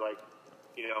for is like,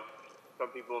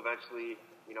 some people eventually,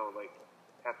 like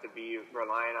have to be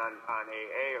relying on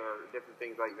AA or different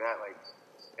things like that, like,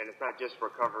 and it's not just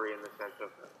recovery in the sense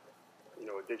of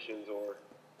addictions or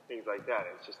things like that.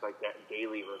 It's just like that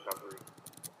daily recovery.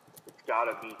 It's got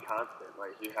to be constant.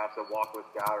 Like, you have to walk with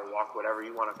God or walk whatever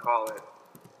you want to call it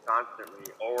constantly,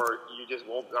 or you just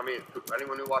won't. I mean,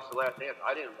 anyone who watched The Last Dance,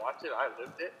 I didn't watch it, I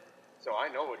lived it, so I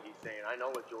know what he's saying. I know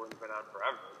what Jordan's been on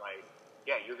forever. Like,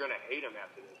 yeah, you're going to hate him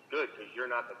after this. Good, because you're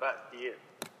not the best. He is.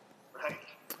 Right?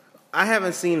 I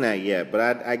haven't seen that yet, but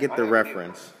I get the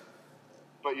reference.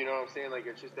 But you know what I'm saying? Like,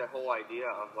 it's just that whole idea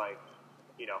of, like,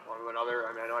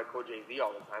 I know I quote Jay-Z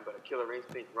all the time, but a killer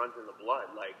instinct runs in the blood.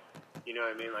 Like, you know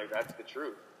what I mean? Like, that's the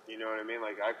truth. You know what I mean?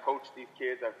 Like, I've coached these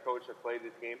kids. I've played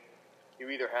this game. You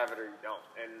either have it or you don't.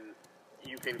 And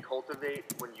you can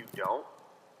cultivate when you don't.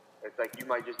 It's like you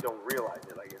might just don't realize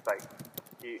it. Like, it's like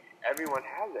everyone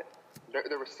has it.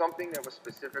 There was something that was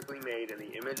specifically made in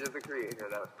the image of the Creator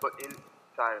that was put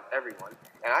inside of everyone.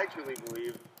 And I truly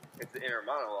believe it's the inner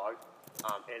monologue.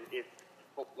 And it's,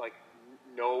 like,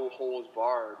 no holds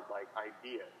barred, like,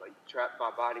 ideas. Like, trap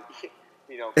my body, I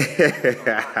mean,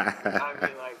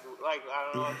 like, I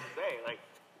don't know what to say. Like,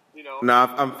 No,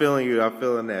 I'm feeling you. I'm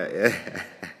feeling that. Yeah.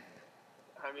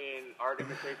 I mean, art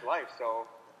imitates life, so,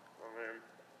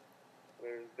 I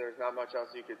mean, there's not much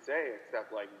else you could say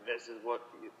except, like, this is what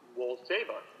will save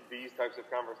us, these types of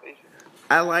conversations.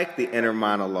 I like the inner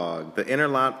monologue. The inner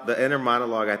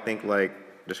monologue, I think, like,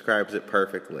 describes it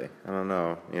perfectly. I don't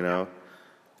know,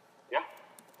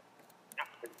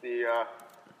 Yeah.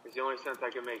 It's the only sense I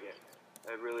can make it.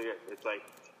 It really is. It's like,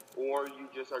 or you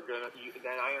just are then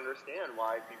I understand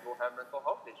why people have mental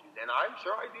health issues. And I'm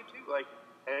sure I do too. Like,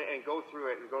 and go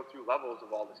through it and go through levels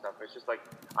of all this stuff. It's just like,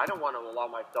 I don't want to allow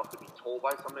myself to be told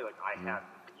by somebody, like, I have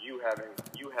it, you have it,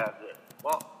 you have it.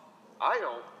 Well, I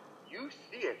don't. You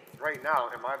see it right now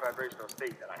in my vibrational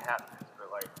state that I have this.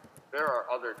 But, like, there are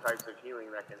other types of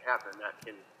healing that can happen that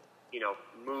can,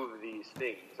 move these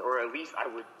things. Or at least I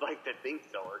would like to think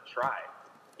so, or try.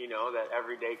 That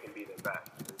every day can be the best.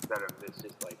 Instead of this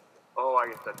just like, oh, I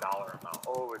get the dollar amount.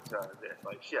 Oh, it's this.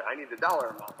 Like, shit, I need the dollar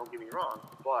amount. Don't get me wrong.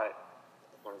 But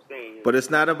what I'm saying is, but it's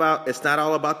not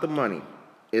all about the money.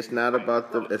 It's not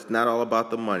all about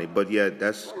the money. But yeah,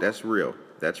 that's real.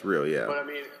 That's real, yeah. But I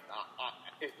mean,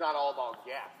 it's not all about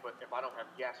gas. But if I don't have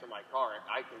gas in my car,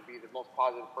 I can be the most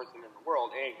positive person in the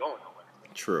world. It ain't going nowhere.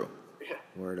 True. Yeah.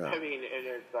 Word up. I mean, and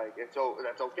it's like,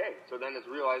 that's okay. So then it's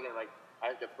realizing, like, I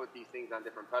have to put these things on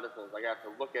different pedestals. Like, I have to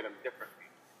look at them differently.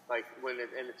 Like,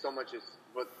 and it's so much as,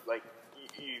 but like,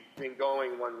 you've been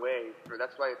going one way.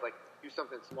 That's why it's like, do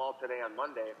something small today on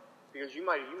Monday, because you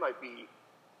might be,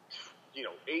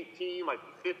 18, you might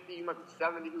be 50, you might be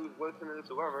 70, who's listening to this,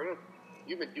 whoever it is.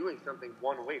 You've been doing something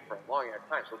one way for a long ass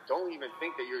time. So don't even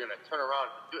think that you're going to turn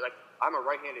around and do it. Like, I'm a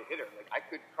right-handed hitter. Like, I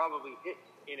could probably hit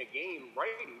in a game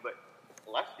righty, but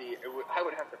lefty, I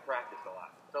would have to practice a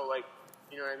lot. So, like,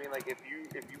 you know what I mean? Like, if you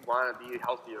want to be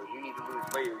healthier, you need to lose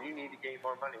weight, or you need to gain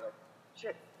more money, like,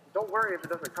 shit, don't worry if it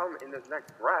doesn't come in this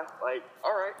next breath. Like,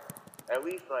 all right, at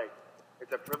least, like,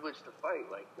 it's a privilege to fight.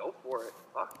 Like, go for it.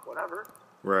 Fuck, whatever.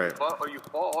 Right. Or you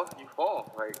fall.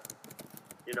 Like,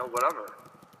 whatever.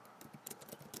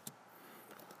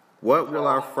 What will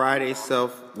our Friday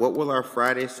self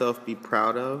be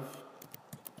proud of?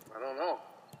 I don't know.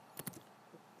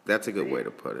 That's a good way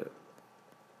to put it.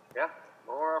 Yeah.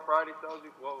 More our Friday selves,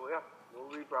 we'll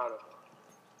be proud of.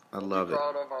 I love it.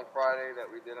 Proud of on Friday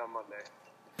that we did on Monday.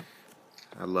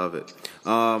 I love it.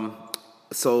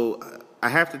 So I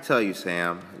have to tell you,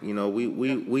 Sam,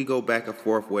 we go back and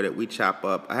forth with it. We chop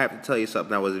up. I have to tell you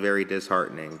something that was very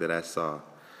disheartening that I saw.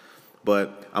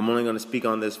 But I'm only going to speak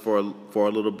on this for a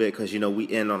little bit because,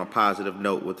 we end on a positive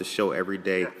note with the show every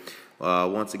day.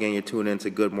 Once again, you're tuning into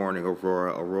Good Morning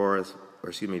Aurora.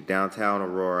 Downtown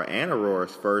Aurora, and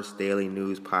Aurora's first daily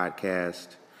news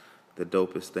podcast, the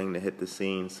dopest thing to hit the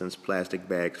scene since plastic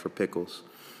bags for pickles.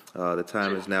 The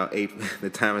time is now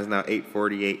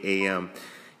 8:48 a.m.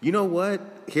 You know what?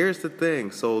 Here's the thing.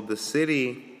 So the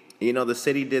city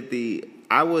did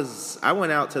I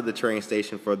went out to the train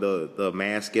station for the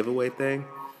mask giveaway thing.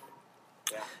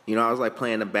 Yeah. I was like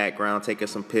playing in the background, taking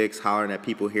some pics, hollering at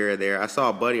people here or there. I saw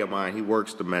a buddy of mine. He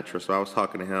works the Metro, so I was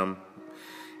talking to him.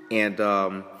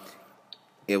 And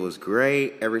it was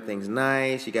great. Everything's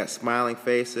nice. You got smiling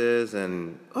faces.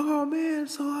 And, oh, man,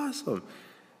 it's so awesome.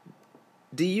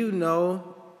 Do you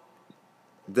know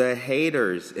the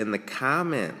haters in the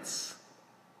comments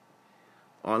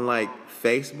on, like,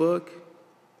 Facebook?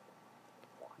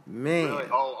 Man. Really?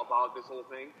 Oh, about this whole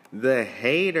thing? The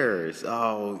haters.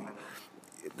 Oh,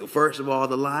 first of all,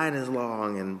 the line is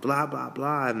long and blah, blah,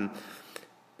 blah. And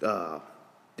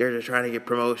they're just trying to get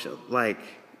promotion. Like,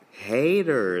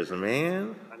 haters,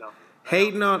 man. I know.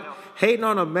 Hating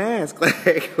on a mask.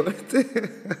 Like,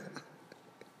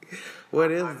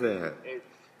 what is that? It's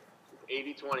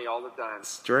 80-20 all the time.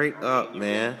 Straight up,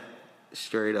 man.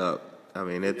 Straight up. I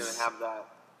mean, You're it's. gonna have that.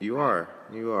 You are.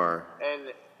 And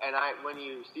when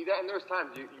you see that, and there's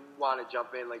times you want to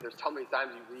jump in. Like, there's so many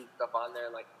times you read stuff on there,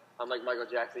 like, I'm like Michael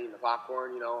Jackson eating the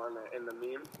popcorn, in the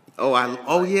meme.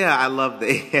 Yeah, I love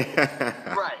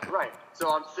that. Right. So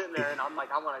I'm sitting there, and I'm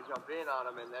like, I want to jump in on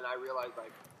them, and then I realize,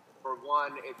 like, for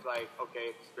one, it's like,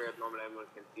 okay, it's a spirit moment, everyone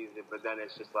can seize it, but then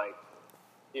it's just like,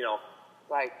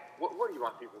 like, what do you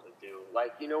want people to do?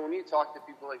 Like, when you talk to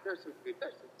people, like, there's some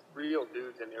real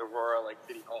dudes in Aurora, like,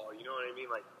 City Hall, you know what I mean?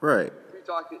 Like, right. We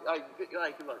talk to, like,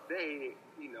 look, they,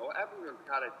 everyone's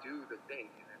got to do the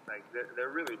thing, and it's like,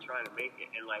 they're really trying to make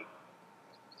it, and, like,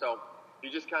 so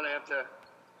you just kind of have to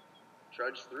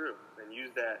trudge through and use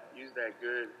that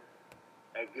good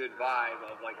vibe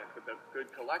of, like, the good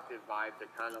collective vibe to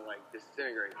kind of, like,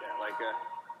 disintegrate that, like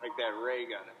that ray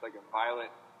gun. It's like a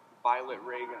violet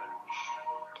ray gun.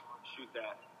 Shoot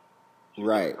that.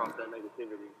 Right. Across that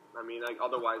negativity. I mean, like,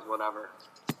 otherwise, whatever.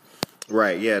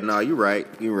 Right. Yeah. No, you're right.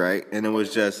 And it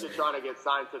was just trying to get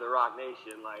signed to the Rock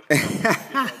Nation, like,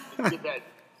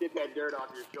 get that dirt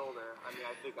off your shoulder. I mean,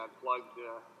 I think I plugged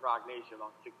Rock Nation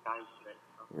about 6 times today.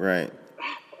 So. Right.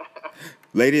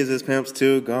 Ladies is pimps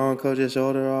too. Go on, cut your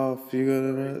shoulder off. You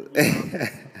gonna.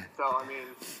 So I mean,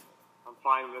 I'm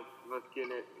fine with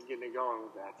getting it going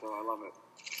with that. So I love it.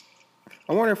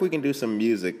 I wonder if we can do some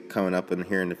music coming up in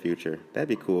here in the future. That'd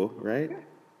be cool, right? Yeah,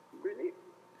 pretty neat.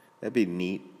 That'd be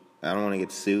neat. I don't want to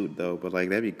get sued though, but like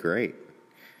that'd be great.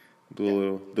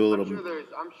 Do a little.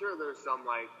 I'm sure there's some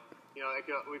like, you know,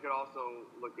 we could also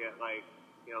look at like,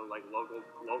 you know, like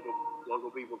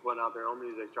local people putting out their own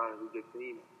music, trying to get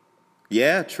seen.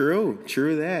 Yeah, true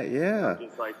that. Yeah.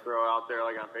 Just like throw it out there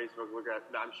like on Facebook.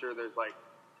 I'm sure there's like,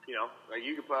 you know, like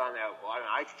you could put on that. Well,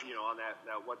 you know, on that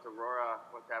what's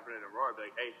happening in Aurora? Be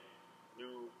like, hey,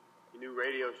 new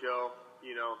radio show,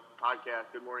 you know,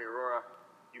 podcast. Good morning, Aurora.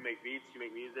 You make beats, you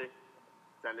make music.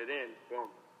 Send it in. Boom.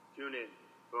 Tune in.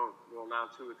 Boom. We'll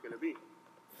announce who it's gonna be.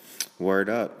 Word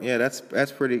up. Yeah, that's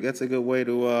a good way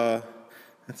to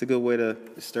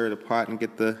stir the pot and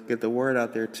get the word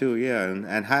out there too. Yeah,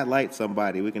 and highlight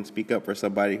somebody. We can speak up for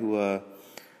somebody who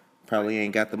probably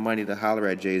ain't got the money to holler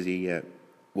at Jay-Z yet.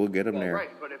 We'll get them there.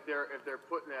 Right, but if they're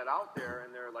putting that out there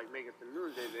and they're like making some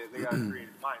news, they got to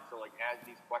create a mind. So like as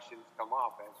these questions come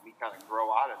up, as we kind of grow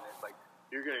out of this, like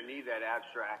you're gonna need that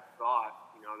abstract thought,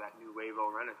 you know, that new wave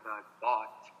of Renaissance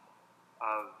thought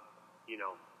of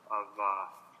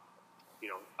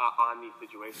on these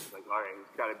situations, like, all right,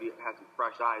 it's got to have some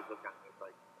fresh eyes look on this,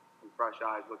 like some fresh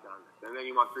eyes look on this, and then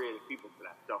you want creative people for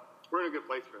that. So we're in a good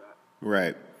place for that.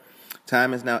 Right.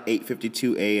 Time is now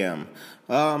 8:52 a.m.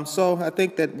 So I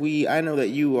think that I know that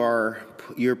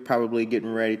you're probably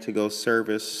getting ready to go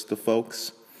service the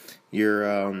folks. You're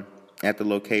at the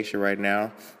location right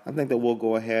now. I think that we'll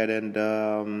go ahead and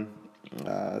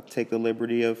take the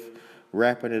liberty of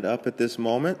wrapping it up at this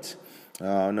moment.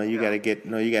 I know you got to get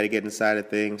inside of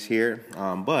things here,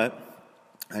 but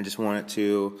I just wanted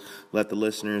to let the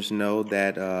listeners know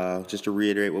that just to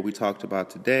reiterate what we talked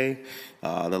about today,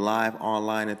 the live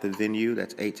online at the venue,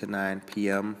 that's 8 to 9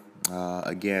 p.m.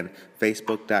 Again,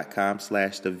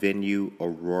 Facebook.com/the venue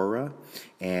Aurora,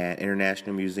 and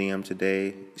International Museum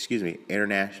Day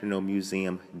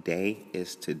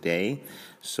is today.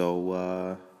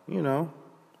 So you know.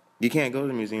 You can't go to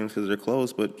the museums because they're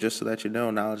closed, but just so that you know,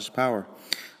 knowledge is power.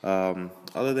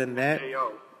 Other than that... Hey,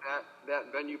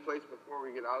 that venue place before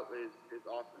we get out is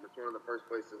awesome. It's one of the first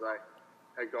places I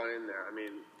had gone in there. I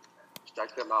mean,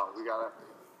 check them out.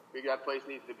 That place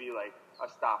needs to be like a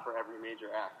stop for every major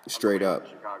act. Straight up.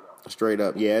 Chicago. Straight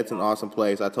up. Yeah, it's an awesome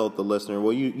place. I told the listener,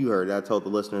 well, you heard it. I told the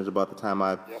listeners about the time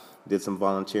I did some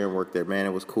volunteering work there. Man,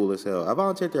 it was cool as hell. I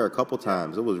volunteered there a couple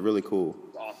times. It was really cool.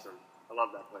 It's awesome. I love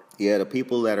that place. Yeah, the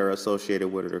people that are associated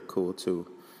with it are cool too.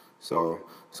 So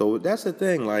that's the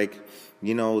thing, like,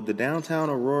 you know, the downtown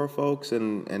Aurora folks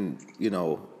and you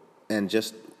know, and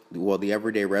just, well, the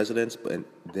everyday residents, but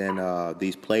then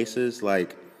these places,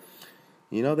 like,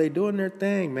 you know, they doing their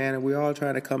thing, man, and we're all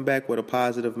trying to come back with a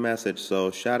positive message.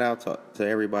 So shout out to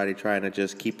everybody trying to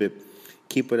just keep it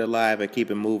alive and keep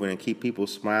it moving and keep people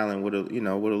smiling with a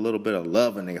little bit of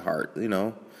love in their heart, you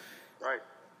know. Right.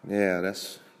 Yeah,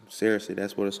 seriously,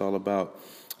 that's what it's all about.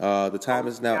 The time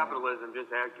is now. Capitalism,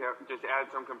 just add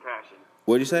some compassion.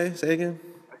 What'd you say? Say again?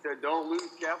 I said, don't lose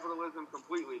capitalism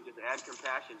completely. Just add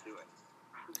compassion to it.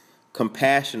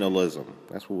 Compassionalism.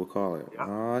 That's what we'll call it. Yep.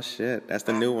 Oh, shit. That's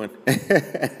the new one. That's it.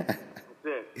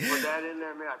 Put that in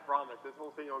there, man. I promise. This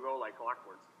whole thing will go like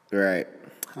clockwork. Right.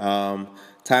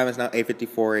 Time is now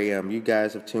 8:54 a.m. You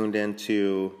guys have tuned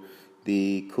into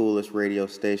the coolest radio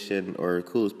station or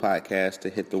coolest podcast to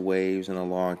hit the waves in a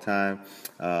long time.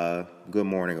 Good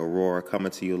Morning Aurora,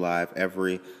 coming to you live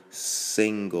every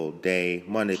single day,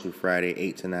 Monday through Friday,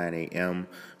 8 to 9 a.m.,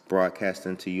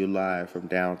 broadcasting to you live from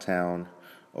downtown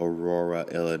Aurora,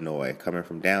 Illinois, coming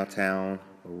from downtown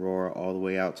Aurora all the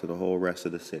way out to the whole rest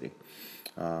of the city.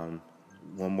 One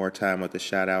more time with the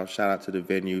shout out to the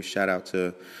venue, shout out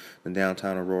to the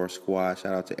downtown Aurora squad,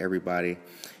 shout out to everybody.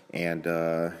 And,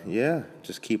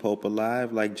 just keep hope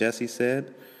alive, like Jesse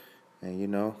said. And, you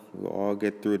know, we'll all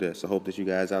get through this. I hope that you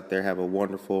guys out there have a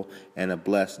wonderful and a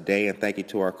blessed day. And thank you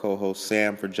to our co-host,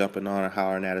 Sam, for jumping on and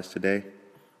hollering at us today.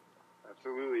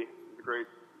 Absolutely. It's great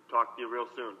to talk to you real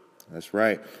soon. That's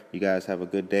right. You guys have a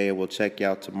good day. And we'll check you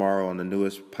out tomorrow on the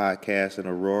newest podcast in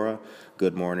Aurora,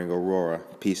 Good Morning Aurora.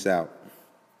 Peace out.